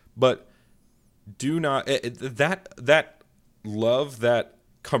is. But do not that love, that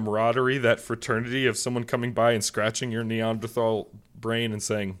camaraderie, that fraternity of someone coming by and scratching your Neanderthal brain and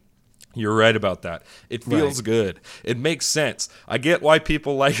saying, you're right about that. It feels good. It makes sense. I get why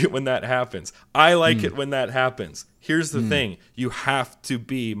people like it when that happens. I like it when that happens. Here's the thing. You have to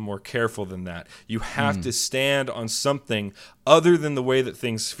be more careful than that. You have to stand on something other than the way that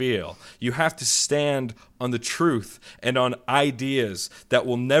things feel. You have to stand on the truth and on ideas that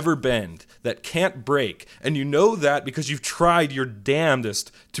will never bend, that can't break. And you know that because you've tried your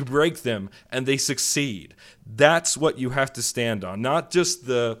damnedest to break them and they succeed. That's what you have to stand on, not just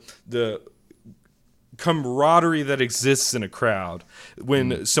the camaraderie that exists in a crowd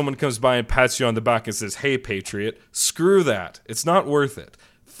when someone comes by and pats you on the back and says, hey, patriot. Screw that. It's not worth it.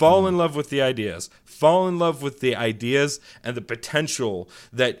 Fall in love with the ideas. Fall in love with the ideas and the potential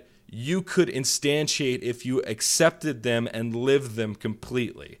that you could instantiate if you accepted them and lived them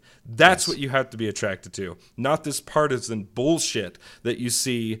completely. That's what you have to be attracted to, not this partisan bullshit that you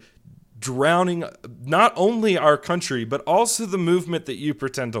see drowning not only our country, but also the movement that you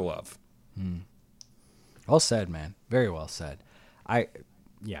pretend to love. Well said, man. Very well said. I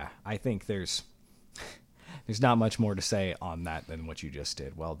think there's not much more to say on that than what you just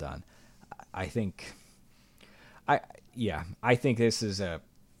did. Well done. I think this is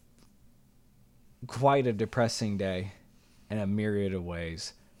quite a depressing day in a myriad of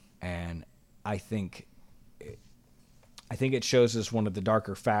ways, and I think it shows us one of the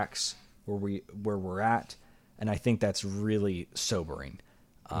darker facts where we're at, and I think that's really sobering.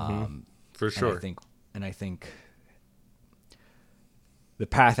 For sure. And I think the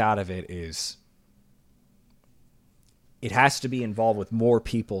path out of it is it has to be involved with more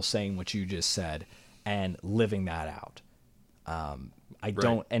people saying what you just said and living that out.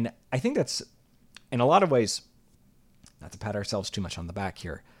 And I think that's in a lot of ways, not to pat ourselves too much on the back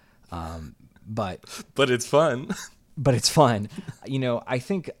here, but it's fun. But it's fun. I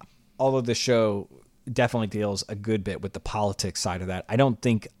think although the show definitely deals a good bit with the politics side of that, I don't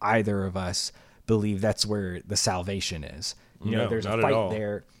think either of us believe that's where the salvation is. No, There's not a at fight all.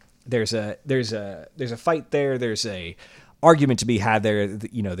 there. There's a fight there. There's a argument to be had there.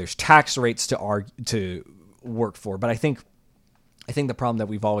 There's tax rates to work for. But I think the problem that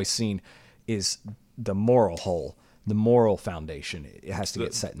we've always seen is the moral whole, the moral foundation. It has to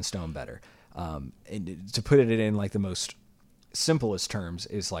get set in stone better. And to put it in like the most simplest terms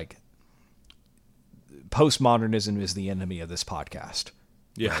is like postmodernism is the enemy of this podcast.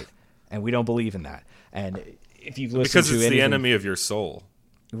 Yeah. Right? And we don't believe in that. And if you've listened Because to it's anything, the enemy of your soul.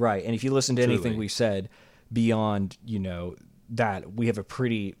 right. And if you listen to anything Truly. we've said beyond, that, we have a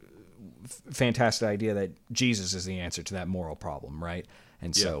pretty fantastic idea that Jesus is the answer to that moral problem, right?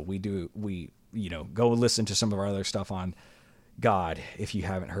 And so we go listen to some of our other stuff on God if you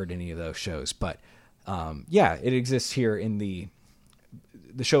haven't heard any of those shows. But it exists here in the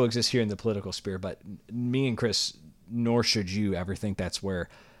show exists here in the political sphere, but me and Chris, nor should you ever think that's where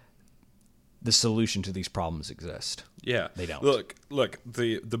the solution to these problems exist. Yeah. They don't. Look,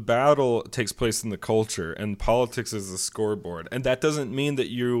 the battle takes place in the culture, and politics is the scoreboard. And that doesn't mean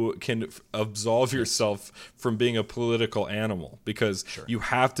that you can absolve yourself from being a political animal, because you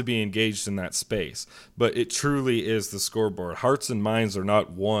have to be engaged in that space. But it truly is the scoreboard. Hearts and minds are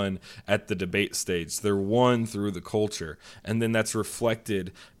not won at the debate stage. They're won through the culture. And then that's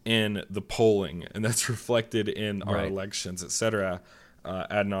reflected in the polling, and that's reflected in our elections, et cetera,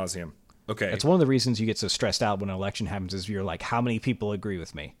 ad nauseum. Okay. That's one of the reasons you get so stressed out when an election happens is you're like, how many people agree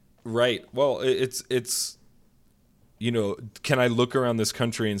with me? Right. Well, it's can I look around this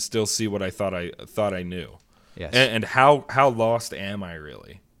country and still see what I thought I knew? Yes. And how lost am I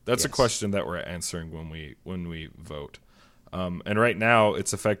really? That's a Yes. question that we're answering when we vote. And right now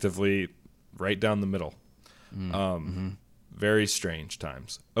it's effectively right down the middle. Very strange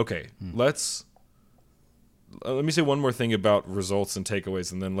times. Okay, let me say one more thing about results and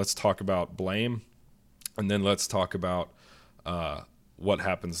takeaways, and then let's talk about blame, and then let's talk about what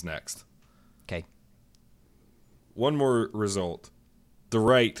happens next. Okay. One more result. The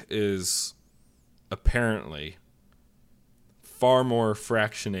right is apparently far more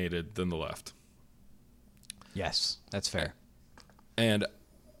fractionated than the left. Yes, that's fair. And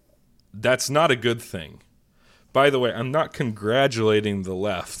that's not a good thing. By the way, I'm not congratulating the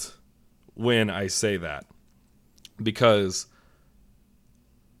left when I say that. Because,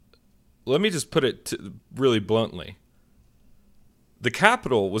 let me just put it really bluntly. The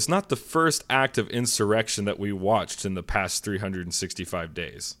Capitol was not the first act of insurrection that we watched in the past 365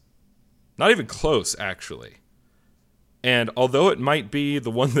 days. Not even close, actually. And although it might be the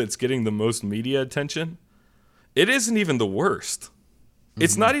one that's getting the most media attention, it isn't even the worst.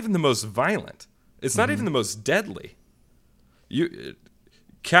 It's not even the most violent. It's not even the most deadly.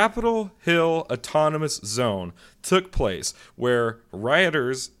 Capitol Hill Autonomous Zone took place where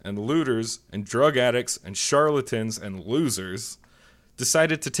rioters and looters and drug addicts and charlatans and losers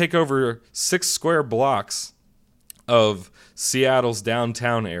decided to take over 6 square blocks of Seattle's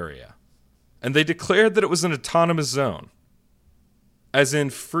downtown area. And they declared that it was an autonomous zone, as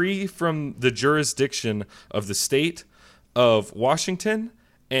in free from the jurisdiction of the state of Washington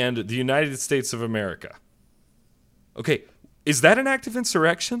and the United States of America. Okay, is that an act of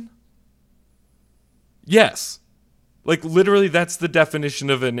insurrection? Yes. Like, literally, that's the definition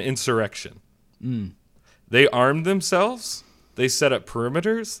of an insurrection. They armed themselves. They set up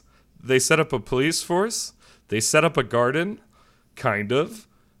perimeters. They set up a police force. They set up a garden, kind of.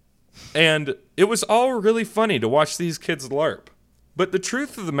 And it was all really funny to watch these kids LARP. But the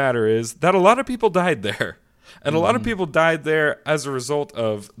truth of the matter is that a lot of people died there. And a lot of people died there as a result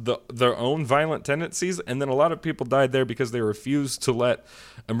of their own violent tendencies. And then a lot of people died there because they refused to let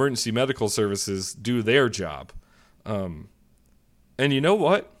emergency medical services do their job. And you know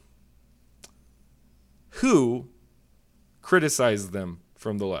what? Who criticized them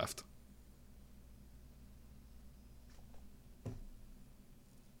from the left?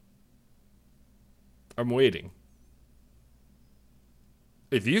 I'm waiting.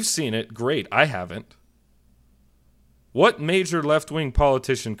 If you've seen it, great. I haven't. What major left-wing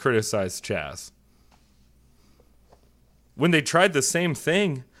politician criticized Chaz? When they tried the same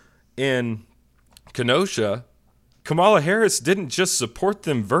thing in Kenosha, Kamala Harris didn't just support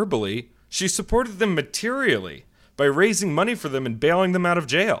them verbally, she supported them materially by raising money for them and bailing them out of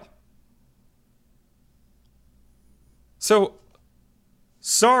jail. So,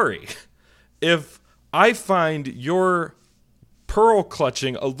 sorry if I find your pearl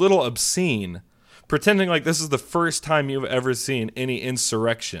clutching a little obscene, pretending like this is the first time you've ever seen any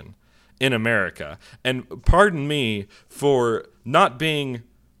insurrection in America. And pardon me for not being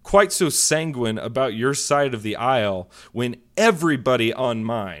quite so sanguine about your side of the aisle when everybody on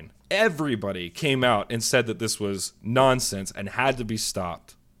mine, everybody came out and said that this was nonsense and had to be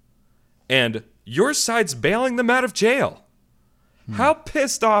stopped. And your side's bailing them out of jail. How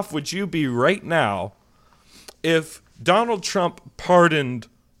pissed off would you be right now if Donald Trump pardoned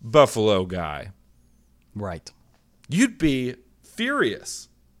Buffalo guy? Right. You'd be furious.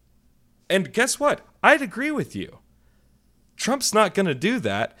 And guess what? I'd agree with you. Trump's not going to do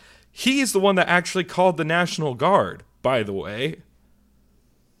that. He's the one that actually called the National Guard, by the way,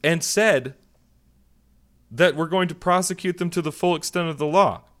 and said that we're going to prosecute them to the full extent of the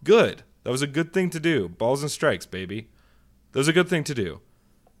law. Good. That was a good thing to do. Balls and strikes, baby. That was a good thing to do.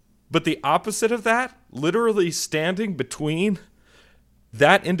 But the opposite of that, literally standing between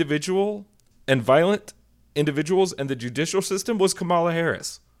that individual and violent individuals and the judicial system, was Kamala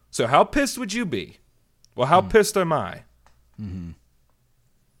Harris. So how pissed would you be? Well, how pissed am I? Mm-hmm.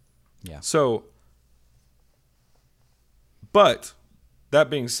 Yeah. So, but that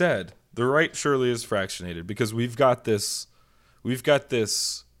being said, the right surely is fractionated because we've got this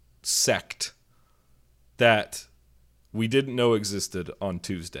sect that we didn't know existed on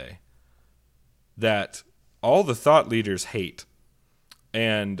Tuesday that all the thought leaders hate.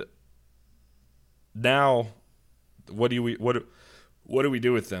 And now what do we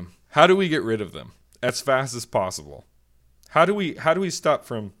do with them? How do we get rid of them as fast as possible? How do we stop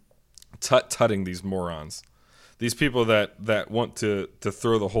from tutting these morons? These people that want to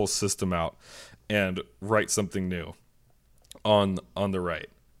throw the whole system out and write something new on the right.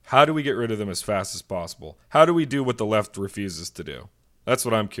 How do we get rid of them as fast as possible? How do we do what the left refuses to do? That's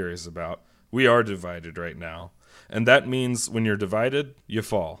what I'm curious about. We are divided right now. And that means when you're divided, you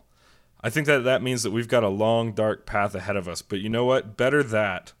fall. I think that means that we've got a long, dark path ahead of us. But you know what? Better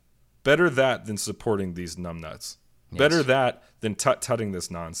that than supporting these numbnuts. Yes. Better that than tutting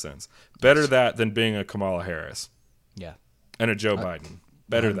this nonsense. Better that than being a Kamala Harris. Yeah. And a Joe Biden.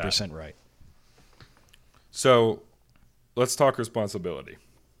 Better 100% that. right. So let's talk responsibility.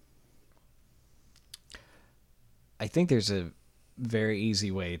 I think there's a very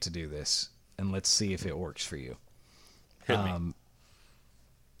easy way to do this, and let's see if it works for you. Hit me.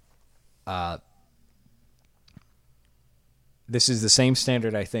 This is the same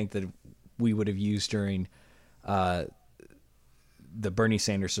standard I think that we would have used during the Bernie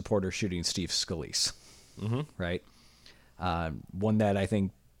Sanders supporter shooting Steve Scalise, right? One that I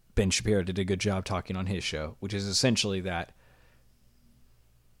think Ben Shapiro did a good job talking on his show, which is essentially that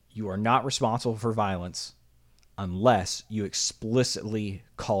you are not responsible for violence unless you explicitly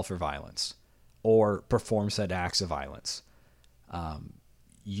call for violence or perform said acts of violence.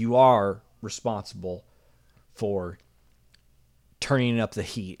 You are responsible for turning up the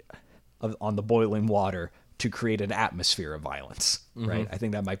heat on the boiling water to create an atmosphere of violence, right? I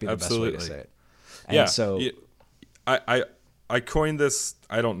think that might be the best way to say it. And so I coined this,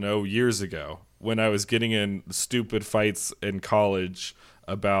 I don't know, years ago when I was getting in stupid fights in college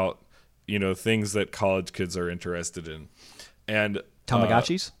about, things that college kids are interested in. And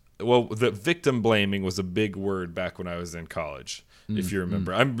Tamagotchis? Well, the victim blaming was a big word back when I was in college, if you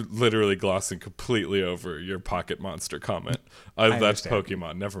remember. I'm literally glossing completely over your Pocket Monster comment. That's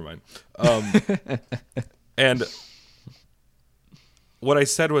Pokemon. Never mind. And what I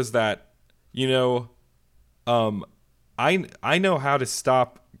said was that, I know how to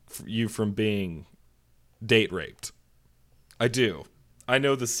stop you from being date raped. I do. I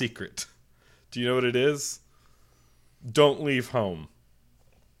know the secret. Do you know what it is? Don't leave home.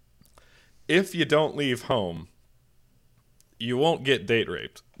 If you don't leave home, you won't get date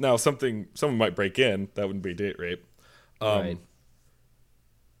raped. Now, someone might break in. That wouldn't be date rape. Right.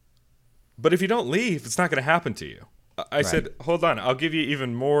 But if you don't leave, it's not going to happen to you. I said, hold on. I'll give you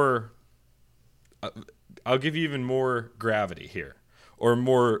even more gravity here, or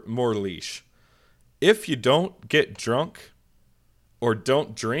more leash. If you don't get drunk or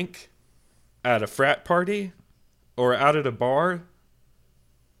don't drink at a frat party or out at a bar,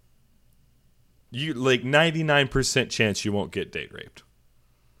 you 99% chance you won't get date raped.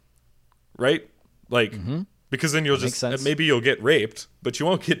 Right? Because then maybe you'll get raped, but you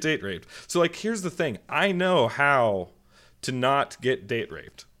won't get date raped. So here's the thing. I know how to not get date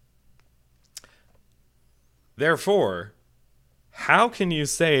raped. Therefore, how can you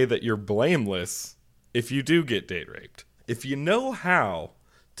say that you're blameless if you do get date raped? If you know how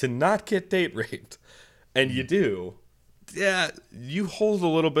to not get date raped, and you do, you hold a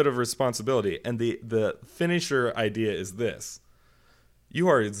little bit of responsibility. And the finisher idea is this. You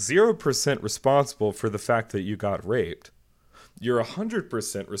are 0% responsible for the fact that you got raped. You're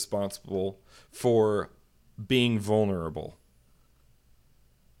 100% responsible for being vulnerable.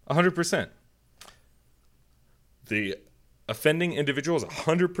 100%. The offending individual is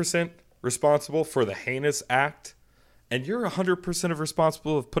 100% responsible for the heinous act, and you're 100%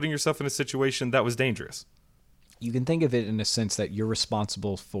 responsible of putting yourself in a situation that was dangerous. You can think of it in a sense that you're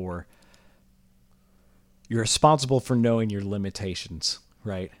responsible for knowing your limitations,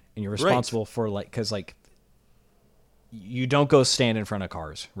 right? And you're responsible for because you don't go stand in front of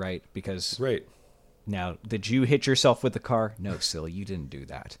cars, right? Because now, did you hit yourself with the car? No, silly, you didn't do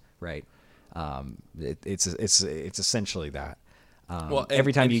that, right? It's essentially that.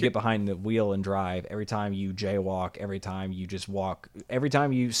 Every time you get behind the wheel and drive, every time you jaywalk, every time you just walk, every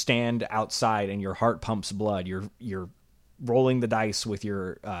time you stand outside and your heart pumps blood, you're rolling the dice with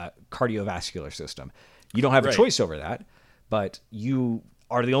your cardiovascular system. You don't have a choice over that, but you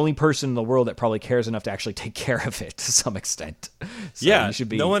are the only person in the world that probably cares enough to actually take care of it to some extent. So you should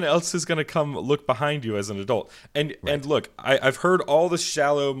be... no one else is going to come look behind you as an adult. And look, I've heard all the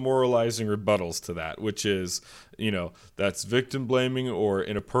shallow moralizing rebuttals to that, which is, that's victim blaming, or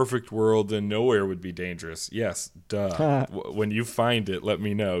in a perfect world, then nowhere would be dangerous. Yes, duh. When you find it, let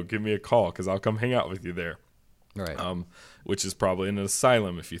me know. Give me a call, because I'll come hang out with you there. Right. Which is probably in an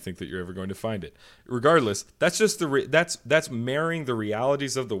asylum if you think that you're ever going to find it. Regardless, that's just that's marrying the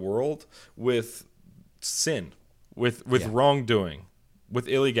realities of the world with sin, with wrongdoing, with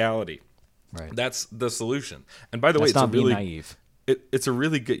illegality. Right. That's the solution. And by the way, it's not being naive. It's a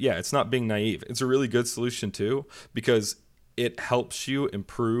really good. Yeah, it's not being naive. It's a really good solution too, because it helps you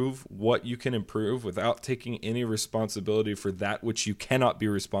improve what you can improve without taking any responsibility for that which you cannot be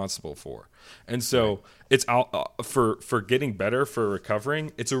responsible for. And so it's for getting better, for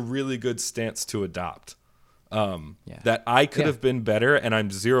recovering, it's a really good stance to adopt. That I could have been better, and I'm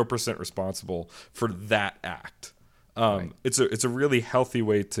 0% responsible for that act. It's a really healthy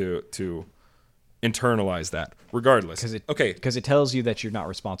way to internalize that, regardless. Because it tells you that you're not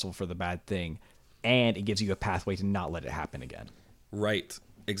responsible for the bad thing, and it gives you a pathway to not let it happen again. Right.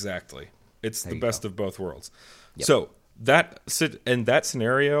 Exactly. It's the best of both worlds. Yep. So that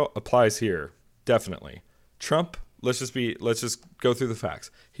scenario applies here, definitely. Trump, let's just go through the facts.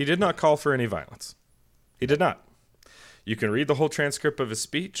 He did not call for any violence. He did not. You can read the whole transcript of his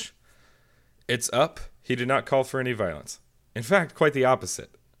speech. It's up. He did not call for any violence. In fact, quite the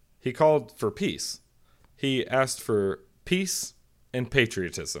opposite. He called for peace. He asked for peace and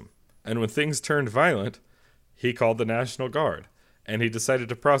patriotism. And when things turned violent, he called the National Guard, and he decided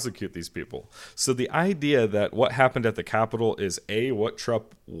to prosecute these people. So the idea that what happened at the Capitol is A, what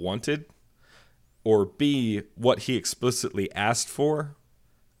Trump wanted, or B, what he explicitly asked for,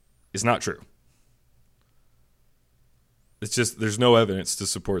 is not true. It's just there's no evidence to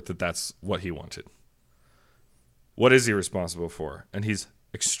support that that's what he wanted. What is he responsible for? And he's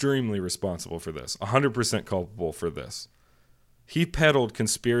extremely responsible for this, 100% culpable for this. He peddled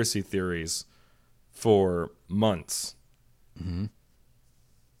conspiracy theories for months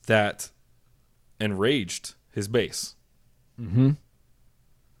that enraged his base. Mm-hmm.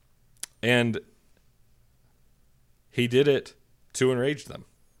 And he did it to enrage them.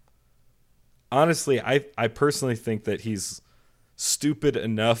 Honestly, I personally think that he's stupid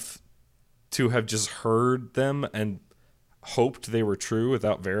enough to have just heard them and hoped they were true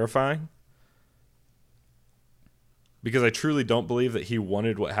without verifying. Because I truly don't believe that he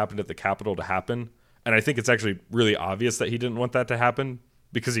wanted what happened at the Capitol to happen. And I think it's actually really obvious that he didn't want that to happen,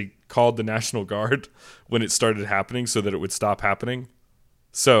 because he called the National Guard when it started happening so that it would stop happening.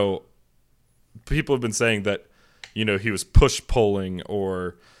 So people have been saying that, he was push-pulling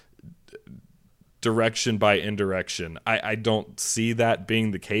or direction by indirection. I don't see that being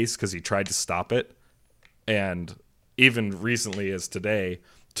the case, because he tried to stop it. And even recently as today,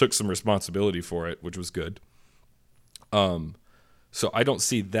 took some responsibility for it, which was good. So I don't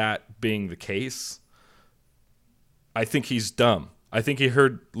see that being the case. I think he's dumb. I think he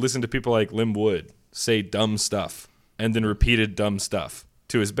listened to people like Lim Wood say dumb stuff and then repeated dumb stuff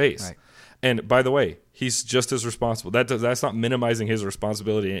to his base. Right. And by the way, he's just as responsible. That's not minimizing his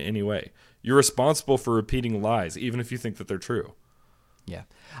responsibility in any way. You're responsible for repeating lies, even if you think that they're true. Yeah.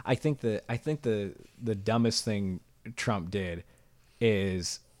 I think the dumbest thing Trump did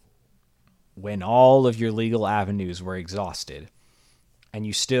is, when all of your legal avenues were exhausted and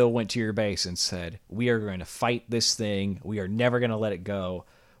you still went to your base and said, we are going to fight this thing. We are never going to let it go.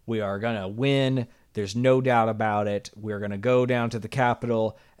 We are going to win. There's no doubt about it. We're going to go down to the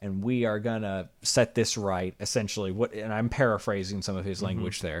Capitol and we are going to set this right. Essentially, and I'm paraphrasing some of his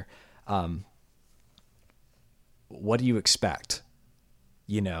language there. What do you expect?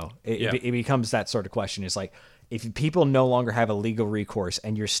 It becomes that sort of question. It's like, if people no longer have a legal recourse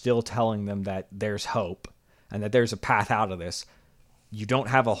and you're still telling them that there's hope and that there's a path out of this, you don't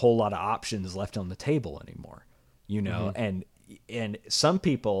have a whole lot of options left on the table anymore, you know, and some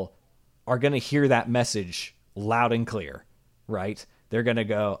people are going to hear that message loud and clear, right? They're going to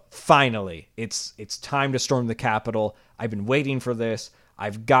go, finally, it's time to storm the Capitol. I've been waiting for this.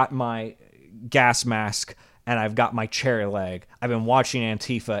 I've got my gas mask and I've got my cherry leg. I've been watching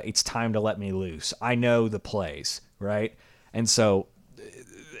Antifa. It's time to let me loose. I know the plays, right? And so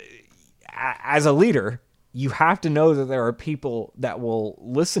as a leader, you have to know that there are people that will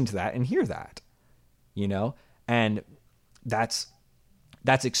listen to that and hear that, you know? And that's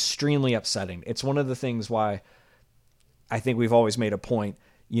extremely upsetting. It's one of the things why I think we've always made a point,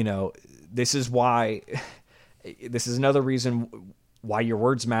 you know, this is another reason why your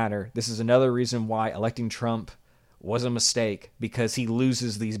words matter. This is another reason why electing Trump was a mistake, because he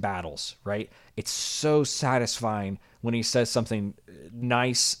loses these battles, right? It's so satisfying when he says something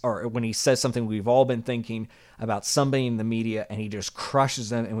nice, or when he says something we've all been thinking about somebody in the media, and he just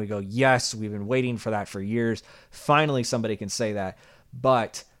crushes them, and we go, yes, we've been waiting for that for years. Finally, somebody can say that.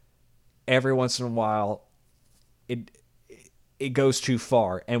 But every once in a while, it goes too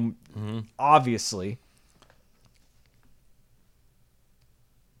far. And obviously,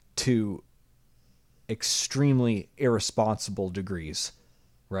 to extremely irresponsible degrees,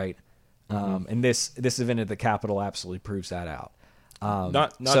 right? And this event at the Capitol absolutely proves that out.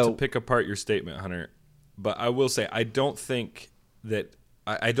 Not to pick apart your statement, Hunter, but I will say I don't think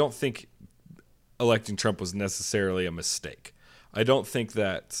electing Trump was necessarily a mistake. I don't think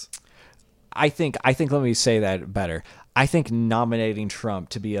that. I think. Let me say that better. I think nominating Trump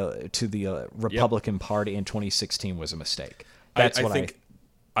to be to the Republican Party in 2016 was a mistake. That's what I think.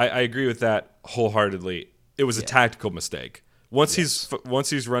 I agree with that wholeheartedly. It was a tactical mistake. Once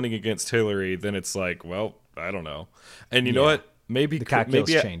he's running against Hillary, then it's like, well, I don't know. And you know what? Maybe the calculus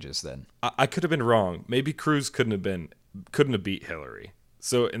changes then. I could have been wrong. Maybe Cruz couldn't have beat Hillary.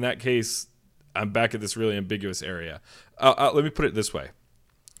 So in that case, I'm back at this really ambiguous area. Let me put it this way.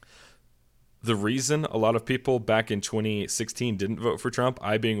 The reason a lot of people back in 2016 didn't vote for Trump,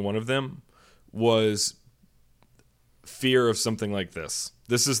 I being one of them, was fear of something like this.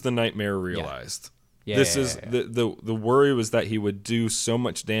 This is the nightmare realized. The worry was that he would do so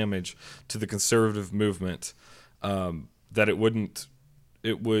much damage to the conservative movement that it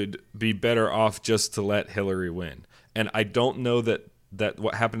would be better off just to let Hillary win. And I don't know that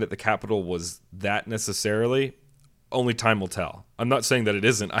what happened at the Capitol was that necessarily. Only time will tell. I'm not saying that it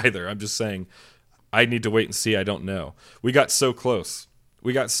isn't either. I'm just saying I need to wait and see. I don't know. We got so close.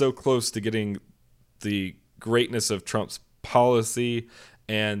 We got so close to getting the greatness of Trump's policy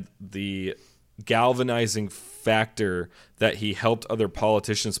and the galvanizing factor that he helped other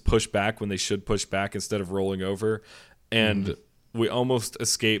politicians push back when they should push back instead of rolling over. And we almost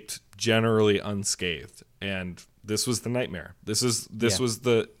escaped generally unscathed. And this was the nightmare. This was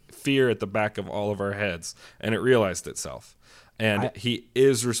the fear at the back of all of our heads, and it realized itself. And he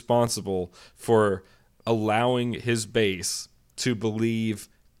is responsible for allowing his base to believe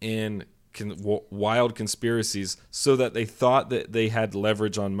in wild conspiracies so that they thought that they had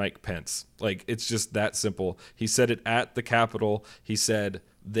leverage on Mike Pence. Like, it's just that simple. He said it at the Capitol. He said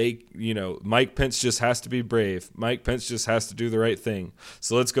Mike Pence just has to be brave. Mike Pence just has to do the right thing.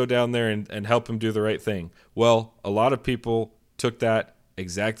 So let's go down there and help him do the right thing. Well, a lot of people took that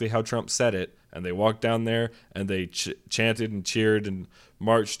exactly how Trump said it, and they walked down there and they chanted and cheered and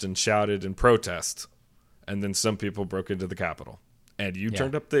marched and shouted and protest. And then some people broke into the Capitol. And you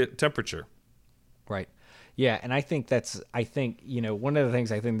turned up the temperature. Right. Yeah, and I think one of the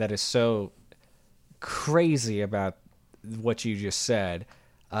things I think that is so crazy about what you just said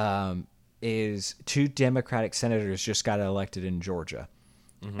is 2 Democratic senators just got elected in Georgia.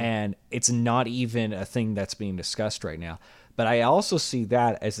 And it's not even a thing that's being discussed right now. But I also see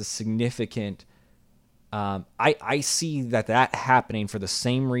that as a significant I see that happening for the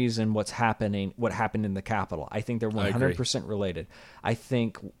same reason what happened in the Capitol. I think they're 100% related. I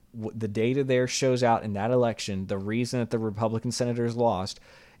think the data there shows out in that election, the reason that the Republican senators lost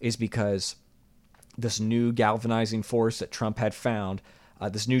is because this new galvanizing force that Trump had found,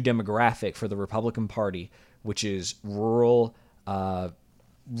 this new demographic for the Republican Party, which is rural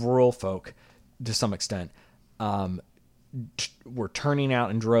folk to some extent, were turning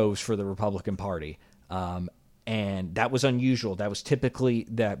out in droves for the Republican Party. And that was unusual. That was typically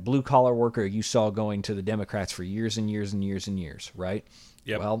that blue-collar worker you saw going to the Democrats for years and years and years and years, right?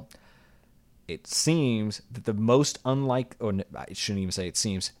 Yep. Well, it seems that the most I shouldn't even say it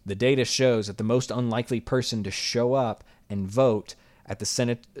seems, the data shows that the most unlikely person to show up and vote at the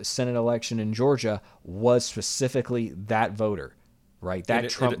Senate election in Georgia was specifically that voter, right? That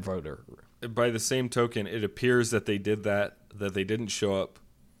Trump voter. by the same token, it appears that they did that they didn't show up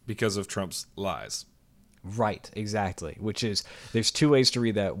because of Trump's lies. Right, exactly. Which is, there's two ways to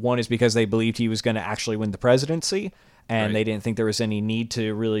read that. One is because they believed he was going to actually win the presidency, and they didn't think there was any need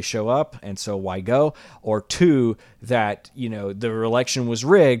to really show up, and so why go? Or two, that, the election was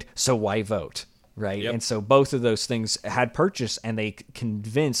rigged, so why vote? Right? Yep. And so both of those things had purchase, and they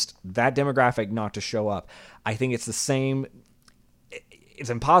convinced that demographic not to show up. I think it's the same. It's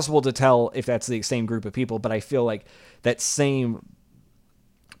impossible to tell if that's the same group of people, but I feel like that same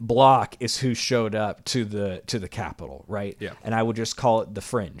block is who showed up to the Capitol, right? Yeah. And I would just call it the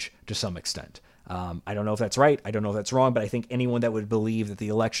fringe to some extent. I don't know if that's right. I don't know if that's wrong, but I think anyone that would believe that the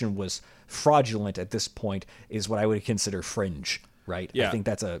election was fraudulent at this point is what I would consider fringe, right? Yeah. I think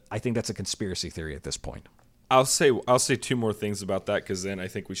that's a conspiracy theory at this point. I'll say two more things about that, because then I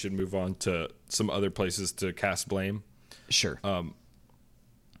think we should move on to some other places to cast blame. Sure.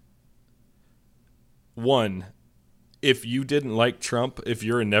 One, if you didn't like Trump, if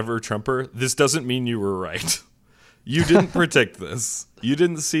you're a never Trumper, this doesn't mean you were right. You didn't predict this. You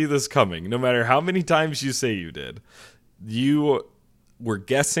didn't see this coming, no matter how many times you say you did. You were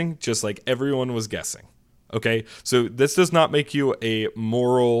guessing just like everyone was guessing. Okay? So this does not make you a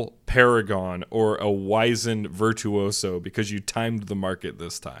moral paragon or a wizened virtuoso because you timed the market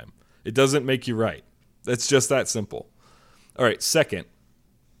this time. It doesn't make you right. It's just that simple. All right, second,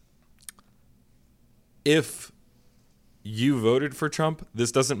 if you voted for Trump,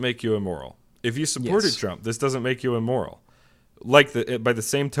 this doesn't make you immoral. If you supported Trump, this doesn't make you immoral. By the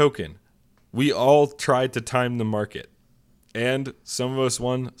same token, we all tried to time the market, and some of us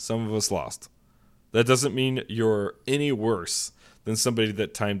won, some of us lost. That doesn't mean you're any worse than somebody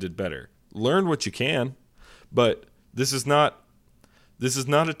that timed it better. Learn what you can, but this is not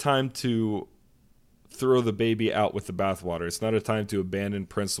a time to throw the baby out with the bathwater. It's not a time to abandon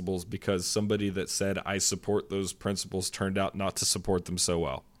principles because somebody that said, I support those principles, turned out not to support them so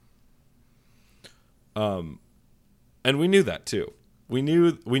well. And we knew that too. We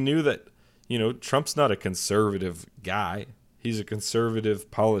knew that, Trump's not a conservative guy. He's a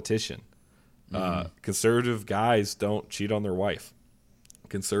conservative politician. Conservative guys don't cheat on their wife.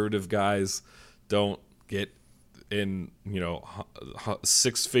 Conservative guys don't get in,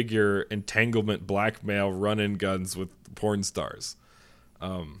 six-figure entanglement blackmail run-in guns with porn stars.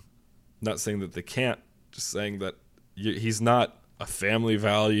 Not saying that they can't, just saying that he's not a family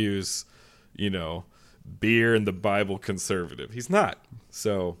values, beer and the Bible conservative. He's not.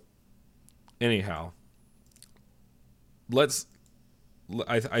 So, anyhow,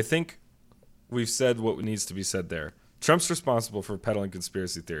 I think we've said what needs to be said there. Trump's responsible for peddling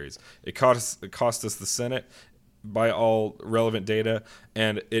conspiracy theories. It cost us the Senate by all relevant data,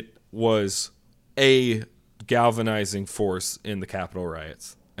 and it was a galvanizing force in the Capitol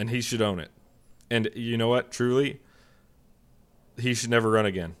riots, and he should own it. And you know what? Truly, he should never run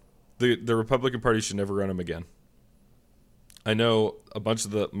again. The Republican Party should never run him again. I know a bunch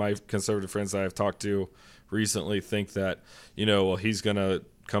of my conservative friends that I've talked to recently think that, he's going to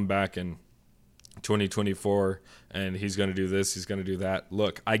come back in 2024 and he's going to do this, he's going to do that.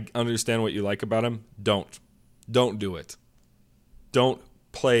 Look, I understand what you like about him. Don't do it. Don't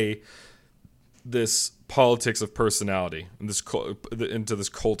play this politics of personality and into this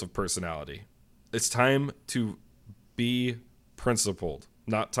cult of personality. It's time to be principled,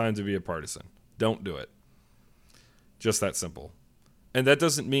 not time to be a partisan. Don't do it. Just that simple. And that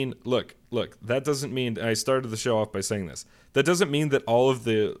doesn't mean, look, that doesn't mean, I started the show off by saying this, that doesn't mean that all of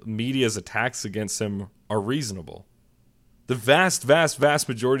the media's attacks against him are reasonable. The vast, vast, vast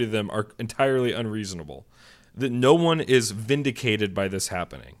majority of them are entirely unreasonable. That no one is vindicated by this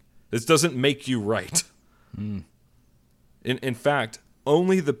happening. This doesn't make you right. In fact,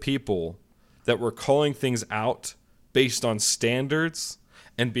 only the people that were calling things out based on standards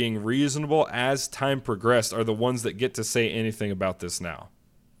and being reasonable as time progressed are the ones that get to say anything about this now.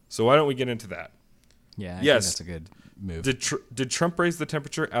 So why don't we get into that? Yeah, I think that's a good move. Did Trump raise the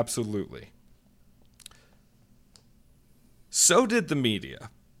temperature? Absolutely. So did the media.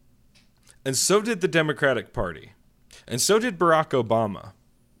 And so did the Democratic Party. And so did Barack Obama.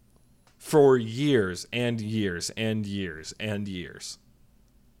 For years and years and years and years.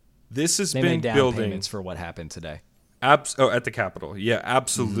 This has been made down building payments for what happened today. at the Capitol. Yeah,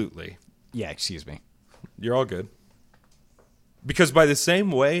 absolutely. Mm-hmm. Yeah, excuse me. You're all good. Because by the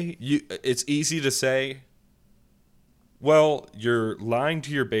same way, it's easy to say, well, you're lying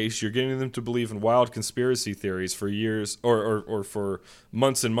to your base. You're getting them to believe in wild conspiracy theories for years or for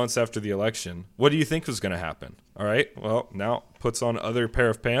months and months after the election. What do you think was going to happen? All right. Well, now puts on other pair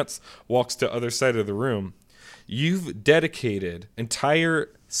of pants, walks to other side of the room. You've dedicated entire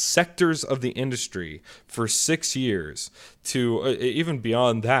sectors of the industry for 6 years to even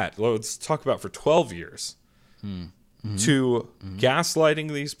beyond that, let's talk about for 12 years, to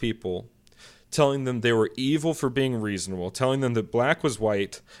gaslighting these people, telling them they were evil for being reasonable, telling them that black was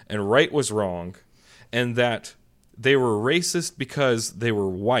white and right was wrong, and that they were racist because they were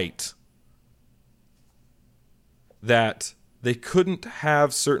white, that they couldn't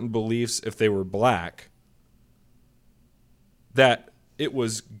have certain beliefs if they were black, that it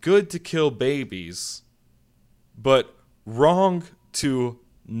was good to kill babies, but wrong to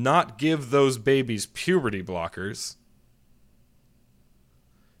not give those babies puberty blockers.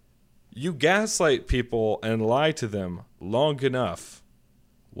 You gaslight people and lie to them long enough.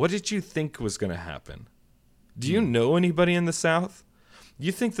 What did you think was going to happen? Do you know anybody in the South?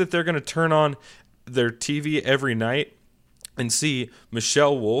 You think that they're going to turn on their TV every night and see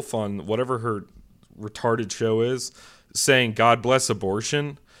Michelle Wolf on whatever her retarded show is saying God bless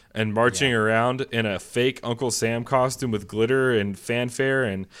abortion and marching around in a fake Uncle Sam costume with glitter and fanfare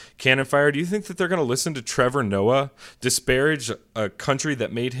and cannon fire? Do you think that they're going to listen to Trevor Noah disparage a country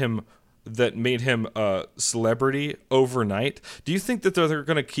that made him a celebrity overnight? Do you think that they're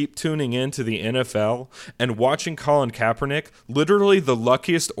going to keep tuning in to the NFL and watching Colin Kaepernick, literally the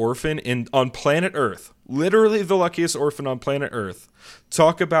luckiest orphan on planet Earth,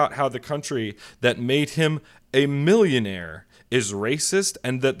 talk about how the country that made him a millionaire is racist,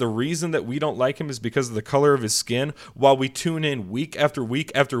 and that the reason that we don't like him is because of the color of his skin, while we tune in week after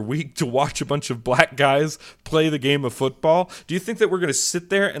week after week to watch a bunch of black guys play the game of football? Do you think that we're going to sit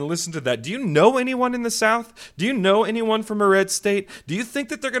there and listen to that? Do you know anyone in the South? Do you know anyone from a red state? Do you think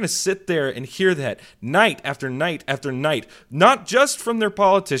that they're going to sit there and hear that night after night after night, not just from their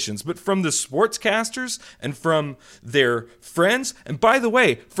politicians, but from the sportscasters and from their friends, and by the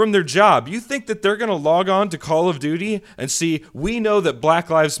way, from their job? You think that they're going to log on to Call of Duty and see, we know that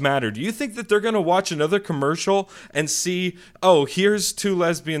Black Lives Matter? Do you think that they're going to watch another commercial and see, oh, here's two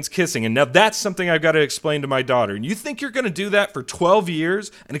lesbians kissing, and now that's something I've got to explain to my daughter? And you think you're going to do that for 12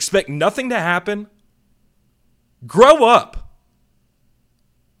 years and expect nothing to happen? Grow up.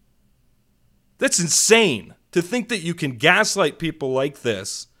 That's insane to think that you can gaslight people like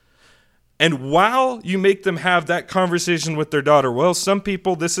this. And while you make them have that conversation with their daughter, well, some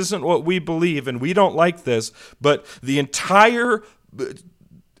people, this isn't what we believe and we don't like this, but the entire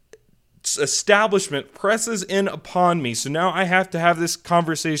establishment presses in upon me, so now I have to have this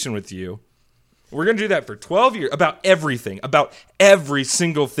conversation with you. We're going to do that for 12 years about everything, about every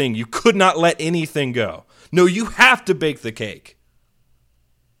single thing. You could not let anything go. No, you have to bake the cake.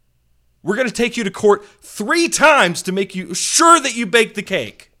 We're going to take you to court 3 times to make you sure that you bake the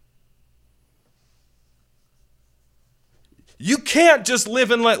cake. You can't just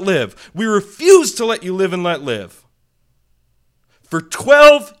live and let live. We refuse to let you live and let live. For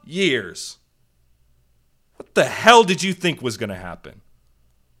 12 years. What the hell did you think was going to happen?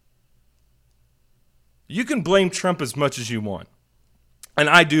 You can blame Trump as much as you want. And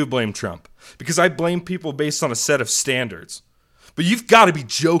I do blame Trump, because I blame people based on a set of standards. But you've got to be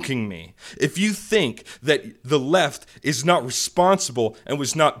joking me if you think that the left is not responsible and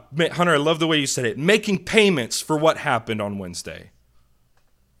was not, Hunter, I love the way you said it, making payments for what happened on Wednesday.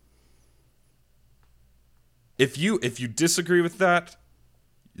 If you disagree with that,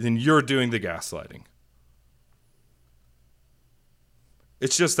 then you're doing the gaslighting.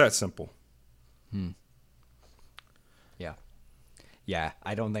 It's just that simple. Yeah. Yeah,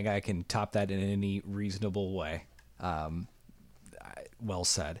 I don't think I can top that in any reasonable way. Well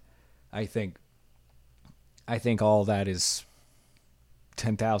said. I think all that is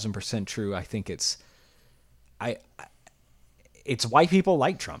 10,000% true. I think it's why people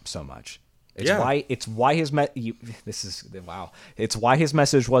like Trump so much. It's why his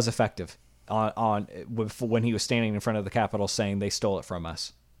message was effective on when he was standing in front of the Capitol saying they stole it from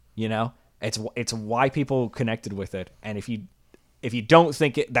us. You know, it's why people connected with it. And if you don't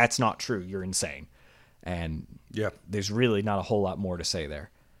think that's not true, you're insane. And there's really not a whole lot more to say there.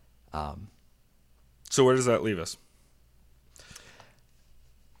 So where does that leave us?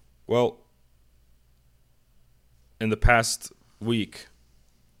 Well, in the past week,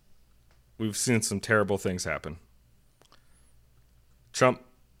 we've seen some terrible things happen. Trump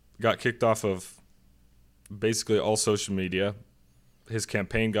got kicked off of basically all social media. His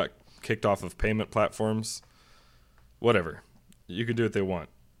campaign got kicked off of payment platforms. Whatever. You can do what they want.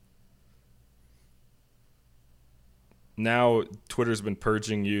 Now, Twitter's been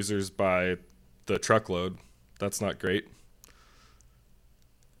purging users by the truckload. That's not great.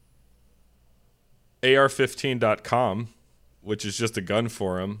 AR15.com, which is just a gun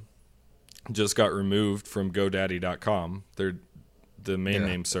forum, just got removed from GoDaddy.com. domain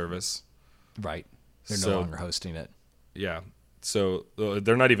name service. Right. They're So- no longer hosting it. Yeah. So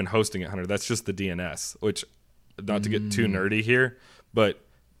they're not even hosting it, Hunter. That's just the DNS, which, not to get too nerdy here, but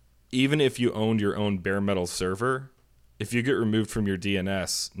even if you owned your own bare metal server, if you get removed from your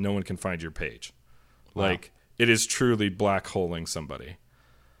DNS, no one can find your page. Wow. Like, it is truly black holing somebody.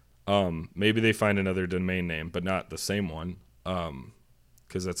 Maybe they find another domain name, but not the same one,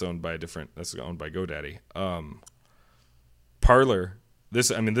 because that's owned by GoDaddy. Parler.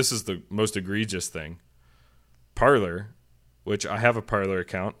 This is the most egregious thing. Parler, which I have a Parler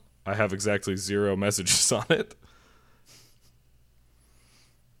account. I have exactly 0 messages on it.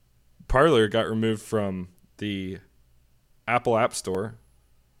 Parler got removed from the Apple App Store,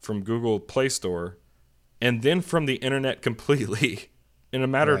 from Google Play Store, and then from the internet completely in a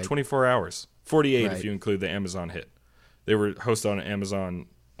matter of 24 hours. 48 if you include the Amazon hit. They were hosted on Amazon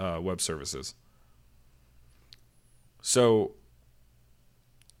Web Services. So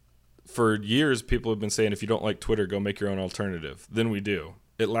for years, people have been saying, if you don't like Twitter, go make your own alternative. Then we do.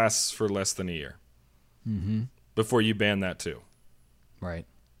 It lasts for less than a year before you ban that too. Right.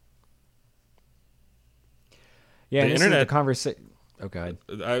 Yeah, The and internet- the conversation. Oh, go ahead.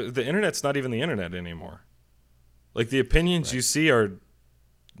 The internet's not even the internet anymore. Like, the opinions you see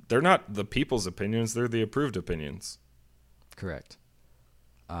they're not the people's opinions, they're the approved opinions. Correct.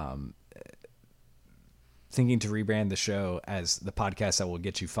 Thinking to rebrand the show as the podcast that will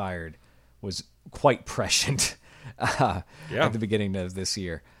get you fired was quite prescient at the beginning of this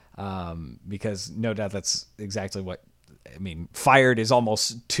year, because no doubt that's exactly what I mean. Fired is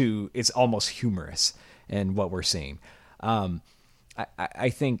almost humorous in what we're seeing. I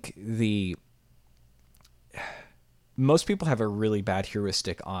think most people have a really bad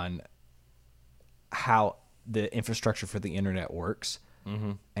heuristic on how the infrastructure for the internet works.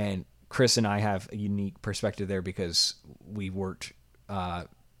 And Chris and I have a unique perspective there because we worked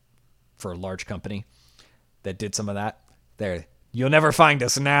for a large company that did some of that. There, you'll never find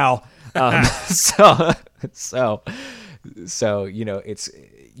us now. So it's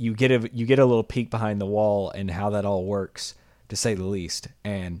you get a little peek behind the wall and how that all works, to say the least.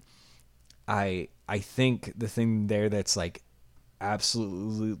 And I think the thing there that's like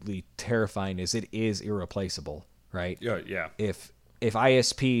absolutely terrifying is it is irreplaceable, right? Yeah. If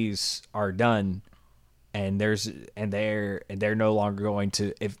ISPs are done and they're no longer going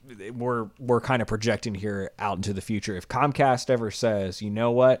to, if we're kind of projecting here out into the future, if Comcast ever says, you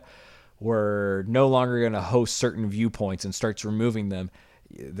know what, we're no longer going to host certain viewpoints and starts removing them,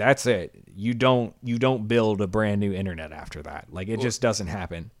 that's it. You don't build a brand new internet after that. Like, it just doesn't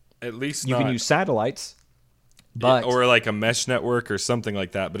happen. At least you can use satellites, but or like a mesh network or something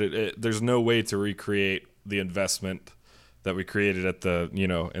like that. But there's no way to recreate the investment that we created at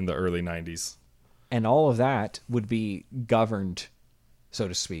in the early 90s. And all of that would be governed, so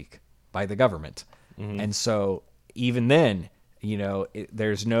to speak, by the government. And so even then,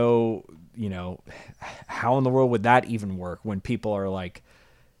 there's no, how in the world would that even work when people are like,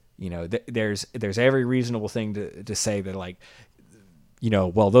 there's every reasonable thing to say that, like,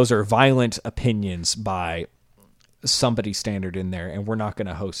 well, those are violent opinions by somebody's standard in there, and we're not going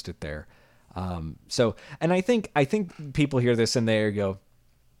to host it there. And I think people hear this and they go,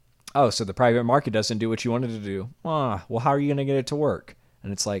 oh, so the private market doesn't do what you wanted to do. Well, how are you going to get it to work?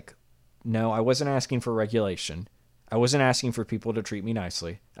 And it's like, no, I wasn't asking for regulation. I wasn't asking for people to treat me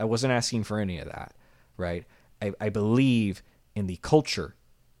nicely. I wasn't asking for any of that, right? I believe in the culture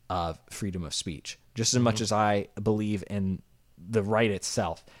of freedom of speech just as much as I believe in the right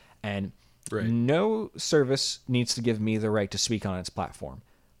itself. And no service needs to give me the right to speak on its platform.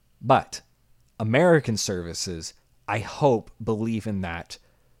 But American services, I hope, believe in that,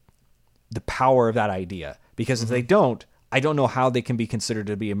 the power of that idea. Because if they don't, I don't know how they can be considered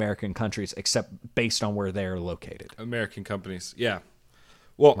to be American countries except based on where they're located. American companies, yeah.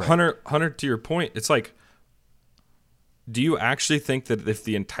 Well, Hunter, to your point, it's like, do you actually think that if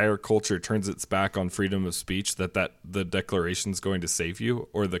the entire culture turns its back on freedom of speech, that the Declaration is going to save you,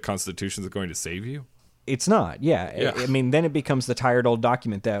 or the Constitution is going to save you? It's not, yeah. I mean, then it becomes the tired old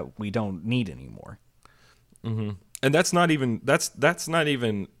document that we don't need anymore. And that's not even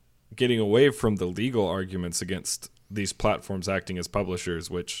getting away from the legal arguments against these platforms acting as publishers,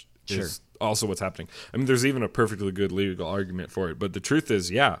 which is also what's happening. I mean, there's even a perfectly good legal argument for it. But the truth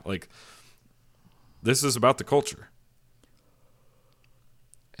is, like, this is about the culture.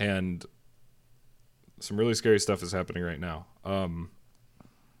 And some really scary stuff is happening right now.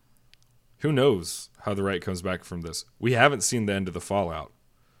 Who knows how the right comes back from this? We haven't seen the end of the fallout.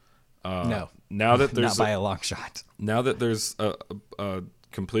 No. Now that there's not by a long shot. Now that there's a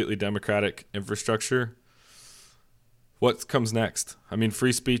completely democratic infrastructure, What comes next? I mean,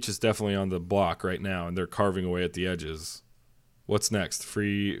 free speech is definitely on the block right now, and they're carving away at the edges. What's next?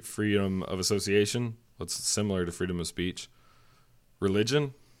 Freedom of association? What's similar to freedom of speech?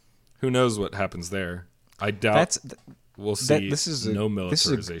 Religion? Who knows what happens there? I doubt we'll see no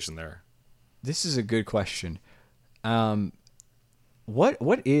militarization there. This is a good question.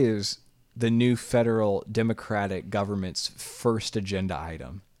 What is the new federal Democratic government's first agenda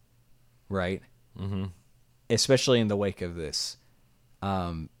item? Right? Mm-hmm. Especially in the wake of this.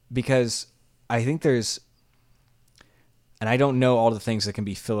 Because I think there's... And I don't know all the things that can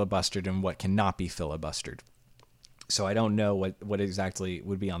be filibustered and what cannot be filibustered. So I don't know what exactly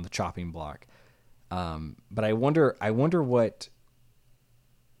would be on the chopping block. But I wonder what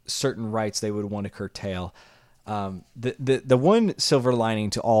certain rights they would want to curtail. The one silver lining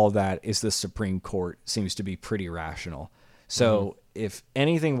to all of that is the Supreme Court seems to be pretty rational. So if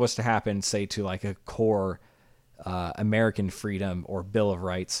anything was to happen, say to like a core American freedom or Bill of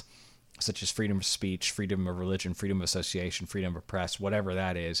Rights, such as freedom of speech, freedom of religion, freedom of association, freedom of press, whatever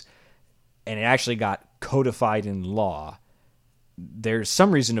that is, and it actually got codified in law, there's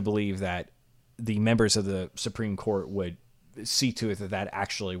some reason to believe that the members of the Supreme Court would see to it that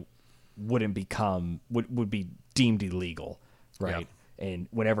actually would be deemed illegal, right? Yeah. And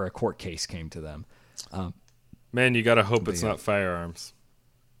whenever a court case came to them. Man, you got to hope it's not firearms.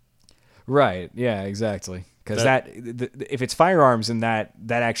 Right, yeah, exactly. Because if it's firearms, then that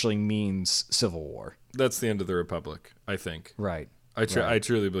actually means civil war. That's the end of the republic, I think. Right. I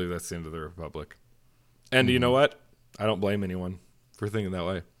truly believe that's the end of the republic. And you know what? I don't blame anyone for thinking that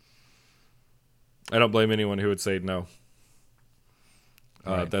way. I don't blame anyone who would say no.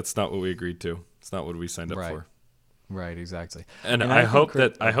 That's not what we agreed to. It's not what we signed up for. Right, exactly. And I hope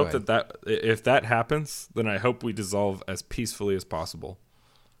that if that happens, then I hope we dissolve as peacefully as possible.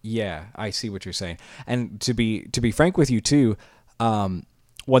 Yeah, I see what you're saying. And to be frank with you too, one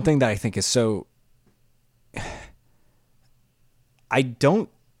thing that I think is so I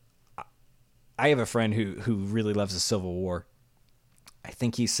have a friend who really loves the Civil War. I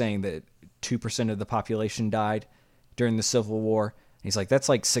think he's saying that 2% of the population died during the Civil War. And he's like, that's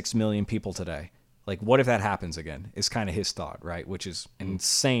like 6 million people today. Like, what if that happens again? Is kind of his thought, right? Which is an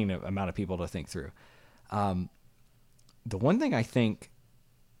insane amount of people to think through. The one thing I think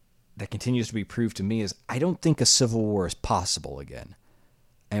that continues to be proved to me is I don't think a civil war is possible again.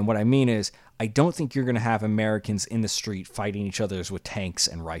 And what I mean is I don't think you're going to have Americans in the street fighting each other with tanks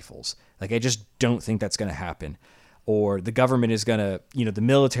and rifles. Like, I just don't think that's going to happen. Or the government is going to, the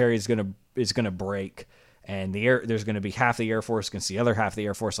military is going to break, and there's going to be half the Air Force against the other half of the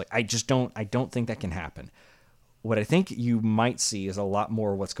Air Force. Like, I don't think that can happen. What I think you might see is a lot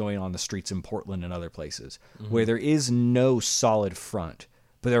more of what's going on in the streets in Portland and other places, where there is no solid front,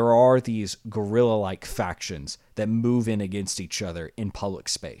 but there are these guerrilla-like factions that move in against each other in public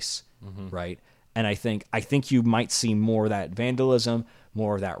space, right? And I think you might see more of that vandalism,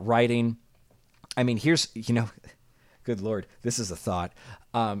 more of that rioting. I mean, here's, good Lord, this is a thought.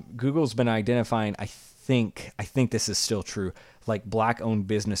 Google's been identifying, I think this is still true, like black-owned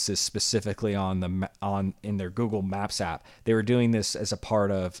businesses specifically in their Google Maps app. They were doing this as a part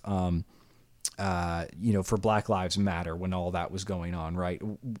of, for Black Lives Matter when all that was going on, right?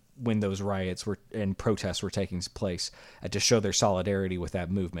 When those riots and protests were taking place, to show their solidarity with that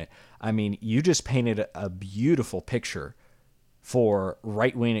movement. I mean, you just painted a beautiful picture for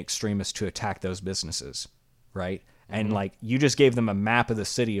right-wing extremists to attack those businesses, right? And like, you just gave them a map of the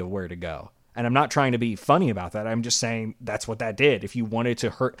city of where to go. And I'm not trying to be funny about that. I'm just saying that's what that did. If you wanted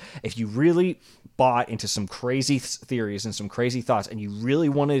to if you really bought into some crazy theories and some crazy thoughts, and you really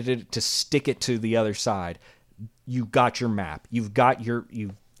wanted to stick it to the other side, you got your map. You've got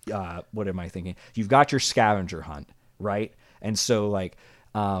what am I thinking? You've got your scavenger hunt, right? And so like,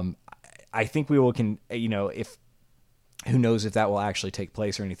 I think if, who knows if that will actually take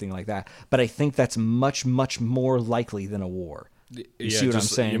place or anything like that. But I think that's much, much more likely than a war. You see what I'm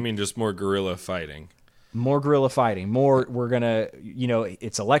saying? You mean just more guerrilla fighting? More guerrilla fighting. More, we're going to,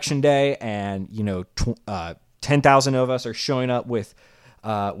 it's election day, and, 10,000 of us are showing up with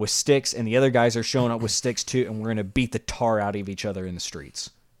sticks, and the other guys are showing up with sticks too, and we're going to beat the tar out of each other in the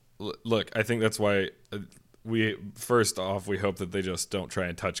streets. Look, I think that's why first off, we hope that they just don't try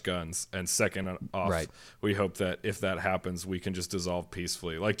and touch guns. And second off, we hope that if that happens, we can just dissolve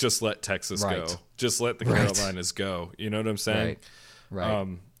peacefully. Like, just let Texas go. Just let the Carolinas go. You know what I'm saying? Right.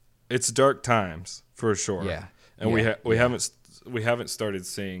 It's dark times for sure. Yeah. And we haven't started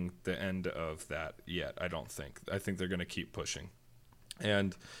seeing the end of that yet, I don't think. I think they're going to keep pushing.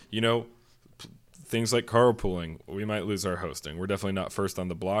 And, things like carpooling, we might lose our hosting. We're definitely not first on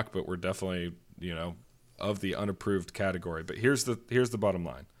the block, but we're definitely, of the unapproved category. But here's the bottom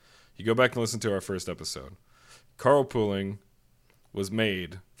line. You go back and listen to our first episode. Carpooling was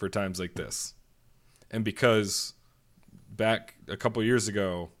made for times like this. And because back a couple years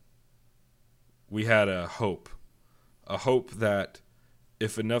ago, we had a hope that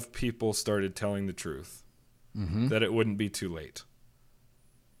if enough people started telling the truth, that it wouldn't be too late.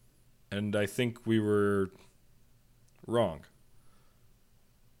 And I think we were wrong.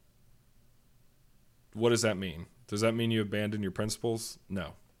 What does that mean? Does that mean you abandon your principles?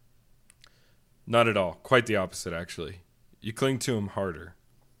 No. Not at all. Quite the opposite, actually. You cling to them harder.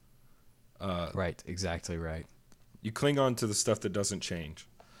 Right, exactly right. You cling on to the stuff that doesn't change.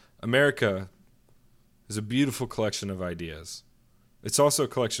 America is a beautiful collection of ideas. It's also a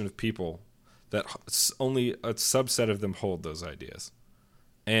collection of people that only a subset of them hold those ideas.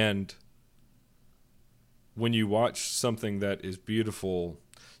 And when you watch something that is beautiful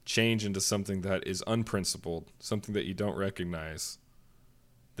change into something that is unprincipled, something that you don't recognize,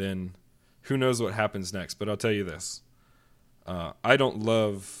 then who knows what happens next. But I'll tell you this. I don't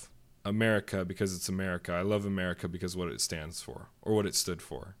love America because it's America. I love America because what it stands for or what it stood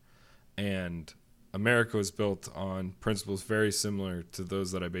for. And America was built on principles very similar to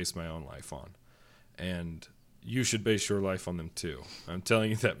those that I base my own life on. And you should base your life on them too. I'm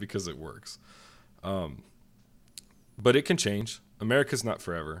telling you that because it works. But it can change. America's not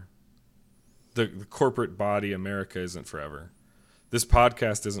forever. The corporate body, America, isn't forever. This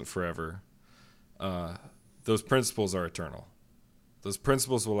podcast isn't forever. Those principles are eternal. Those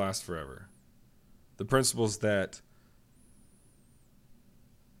principles will last forever. The principles that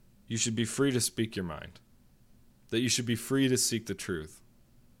you should be free to speak your mind, that you should be free to seek the truth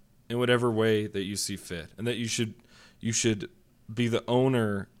in whatever way that you see fit, and that you should be the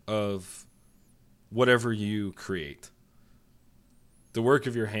owner of whatever you create. The work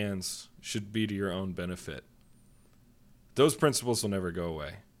of your hands should be to your own benefit. Those principles will never go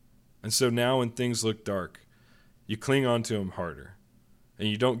away. And so now when things look dark, you cling on to them harder, and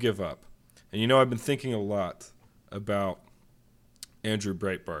you don't give up. And I've been thinking a lot about Andrew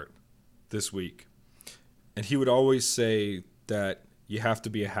Breitbart this week. And he would always say that you have to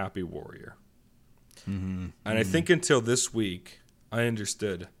be a happy warrior. Mm-hmm. And I think until this week, I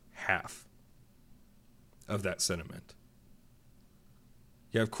understood half of that sentiment.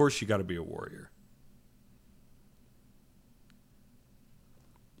 Yeah, of course you got to be a warrior.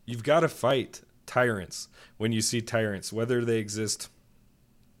 You've got to fight tyrants when you see tyrants, whether they exist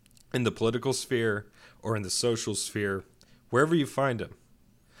in the political sphere or in the social sphere, wherever you find them.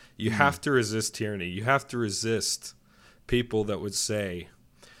 You have to resist tyranny. You have to resist people that would say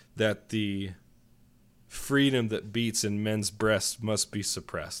that the freedom that beats in men's breasts must be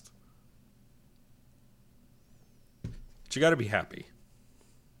suppressed. But you got to be happy.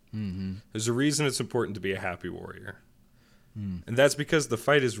 Mm-hmm. There's a reason it's important to be a happy warrior. And that's because the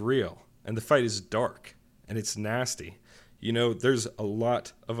fight is real, and the fight is dark, and it's nasty. There's a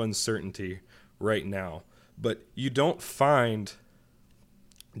lot of uncertainty right now, but you don't find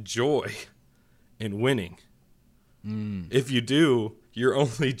joy in winning. If you do, you're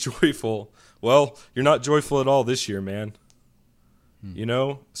only joyful. Well, you're not joyful at all this year, man.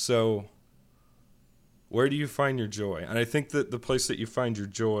 So where do you find your joy? And I think that the place that you find your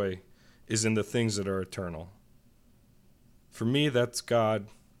joy is in the things that are eternal. For me, that's God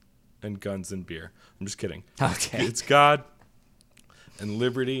and guns and beer. I'm just kidding. Okay. It's God and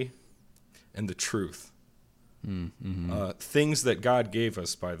liberty and the truth. Mm-hmm. Things that God gave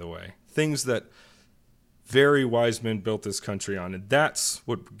us, by the way. Things that very wise men built this country on. And that's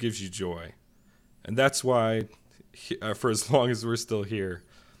what gives you joy. And that's why, for as long as we're still here,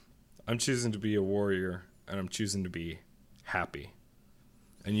 I'm choosing to be a warrior, and I'm choosing to be happy.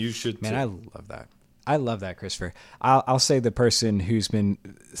 And you should Man, I love that. I love that, Christopher. I'll say the person who's been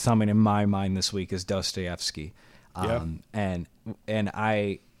thumbing in my mind this week is Dostoevsky. And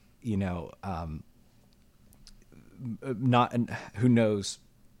I, not who knows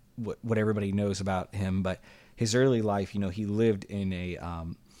what everybody knows about him, but his early life, he lived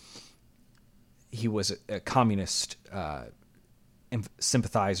in he was a communist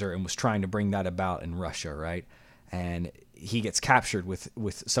sympathizer and was trying to bring that about in Russia, right? And he gets captured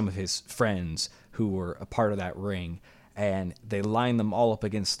with some of his friends who were a part of that ring, and they line them all up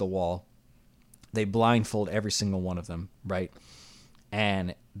against the wall. They blindfold every single one of them, right?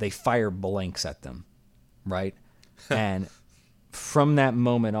 And they fire blanks at them, right? And from that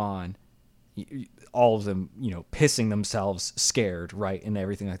moment on, all of them, pissing themselves, scared, right, and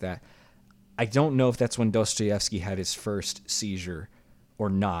everything like that. I don't know if that's when Dostoevsky had his first seizure or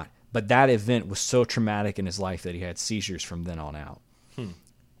not, but that event was so traumatic in his life that he had seizures from then on out.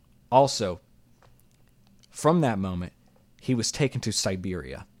 Also, from that moment, he was taken to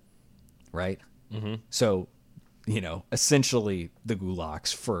Siberia, right? Mm-hmm. So, essentially the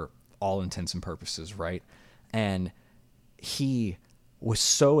gulags for all intents and purposes, right? And he was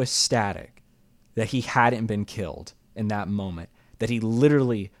so ecstatic that he hadn't been killed in that moment that he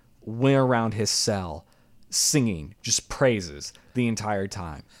literally went around his cell singing just praises the entire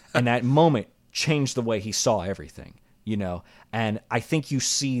time. And that moment changed the way he saw everything, And I think you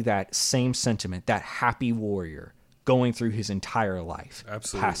see that same sentiment, that happy warrior going through his entire life.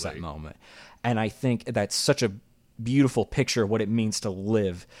 Absolutely. Past that moment. And I think that's such a beautiful picture of what it means to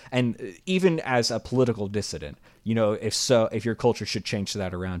live. And even as a political dissident, if your culture should change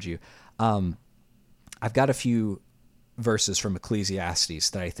that around you. I've got a few verses from Ecclesiastes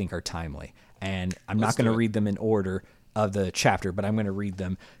that I think are timely. And I'm not going to read them in order of the chapter, but I'm going to read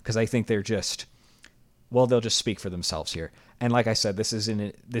them because I think they'll just speak for themselves here. And like I said, this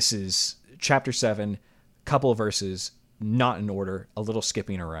is chapter 7, couple of verses, not in order, a little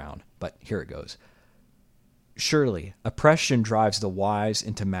skipping around, but here it goes. Surely oppression drives the wise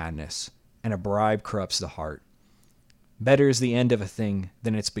into madness, and a bribe corrupts the heart. Better is the end of a thing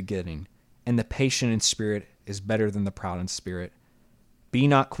than its beginning, and the patient in spirit is better than the proud in spirit. Be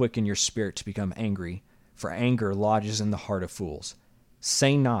not quick in your spirit to become angry, for anger lodges in the heart of fools.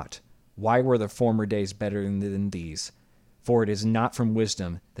 Say not, why were the former days better than these? For it is not from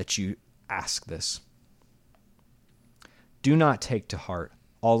wisdom that you ask this. Do not take to heart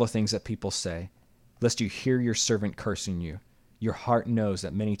all the things that people say, lest you hear your servant cursing you. Your heart knows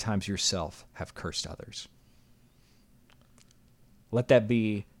that many times yourself have cursed others. Let that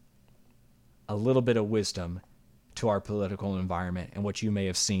be a little bit of wisdom to our political environment and what you may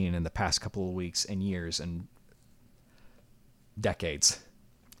have seen in the past couple of weeks and years and decades.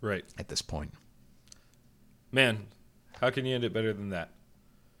 Right. At this point. Man, how can you end it better than that?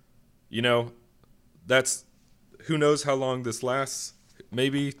 That's who knows how long this lasts.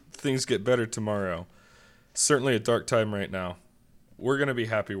 Maybe things get better tomorrow. Certainly a dark time right now. We're going to be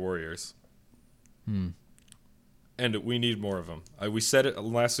happy warriors. And we need more of them. We said it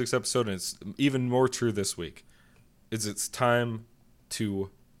in last week's episode, and it's even more true this week. It's time to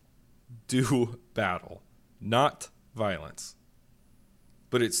do battle, not violence.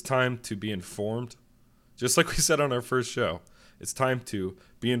 But it's time to be informed. Just like we said on our first show, it's time to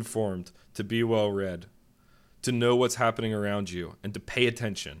be informed, to be well-read, to know what's happening around you, and to pay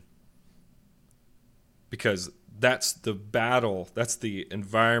attention. Because that's the battle, that's the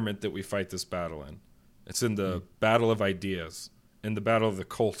environment that we fight this battle in. It's in the battle of ideas, in the battle of the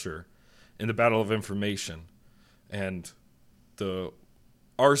culture, in the battle of information. And the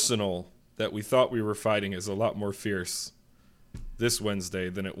arsenal that we thought we were fighting is a lot more fierce this Wednesday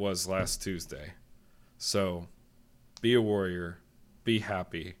than it was last Tuesday. So be a warrior, be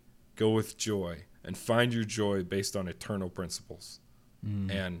happy, go with joy, and find your joy based on eternal principles.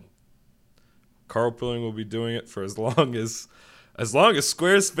 And carpooling will be doing it for as long as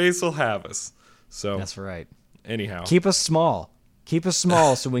Squarespace will have us. So that's right. Anyhow, keep us small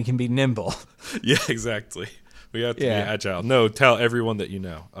so we can be nimble. Yeah, exactly. We have to be agile. No, tell everyone that you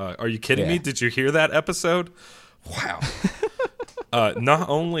know. Are you kidding me? Did you hear that episode? Wow. Not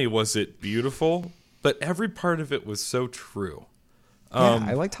only was it beautiful, but every part of it was so true.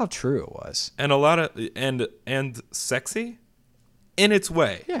 I liked how true it was. And a lot of and sexy in its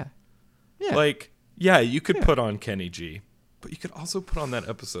way. Yeah. You could put on Kenny G, but you could also put on that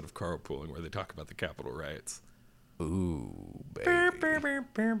episode of Carpooling where they talk about the Capitol riots. Ooh, baby.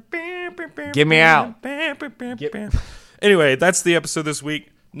 Get me out. Anyway, that's the episode this week.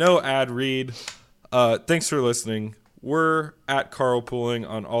 No ad read. Thanks for listening. We're at Carpooling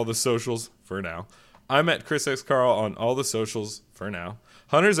on all the socials for now. I'm at Chris X Carl on all the socials for now.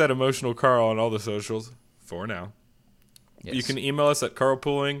 Hunter's at Emotional Carl on all the socials for now. Yes. You can email us at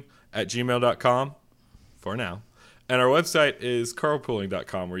carpooling@gmail.com for now. And our website is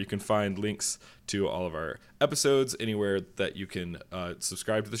carpooling.com, where you can find links to all of our episodes, anywhere that you can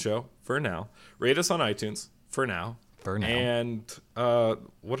subscribe to the show for now. Rate us on iTunes for now. And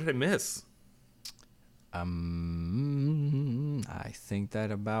what did I miss? I think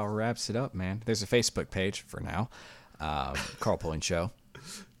that about wraps it up, man. There's a Facebook page for now. Carpooling Show.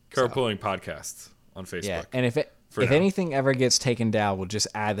 Carpooling Podcast on Facebook. Yeah, and if anything ever gets taken down, we'll just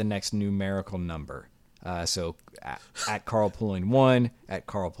add the next numerical number. So at Carpooling 1, at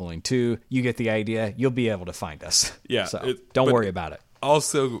Carpooling 2, you get the idea. You'll be able to find us. Yeah. So don't worry about it.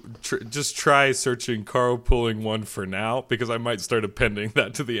 Also, just try searching Carpooling 1 for now, because I might start appending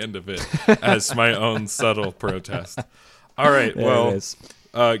that to the end of it as my own subtle protest. All right, well,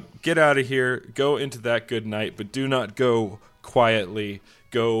 get out of here. Go into that good night, but do not go quietly.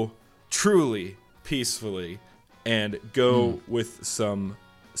 Go truly peacefully and go with some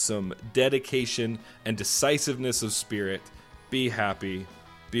dedication and decisiveness of spirit. Be happy,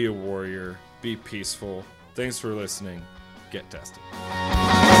 be a warrior, be peaceful. Thanks for listening. Get tested.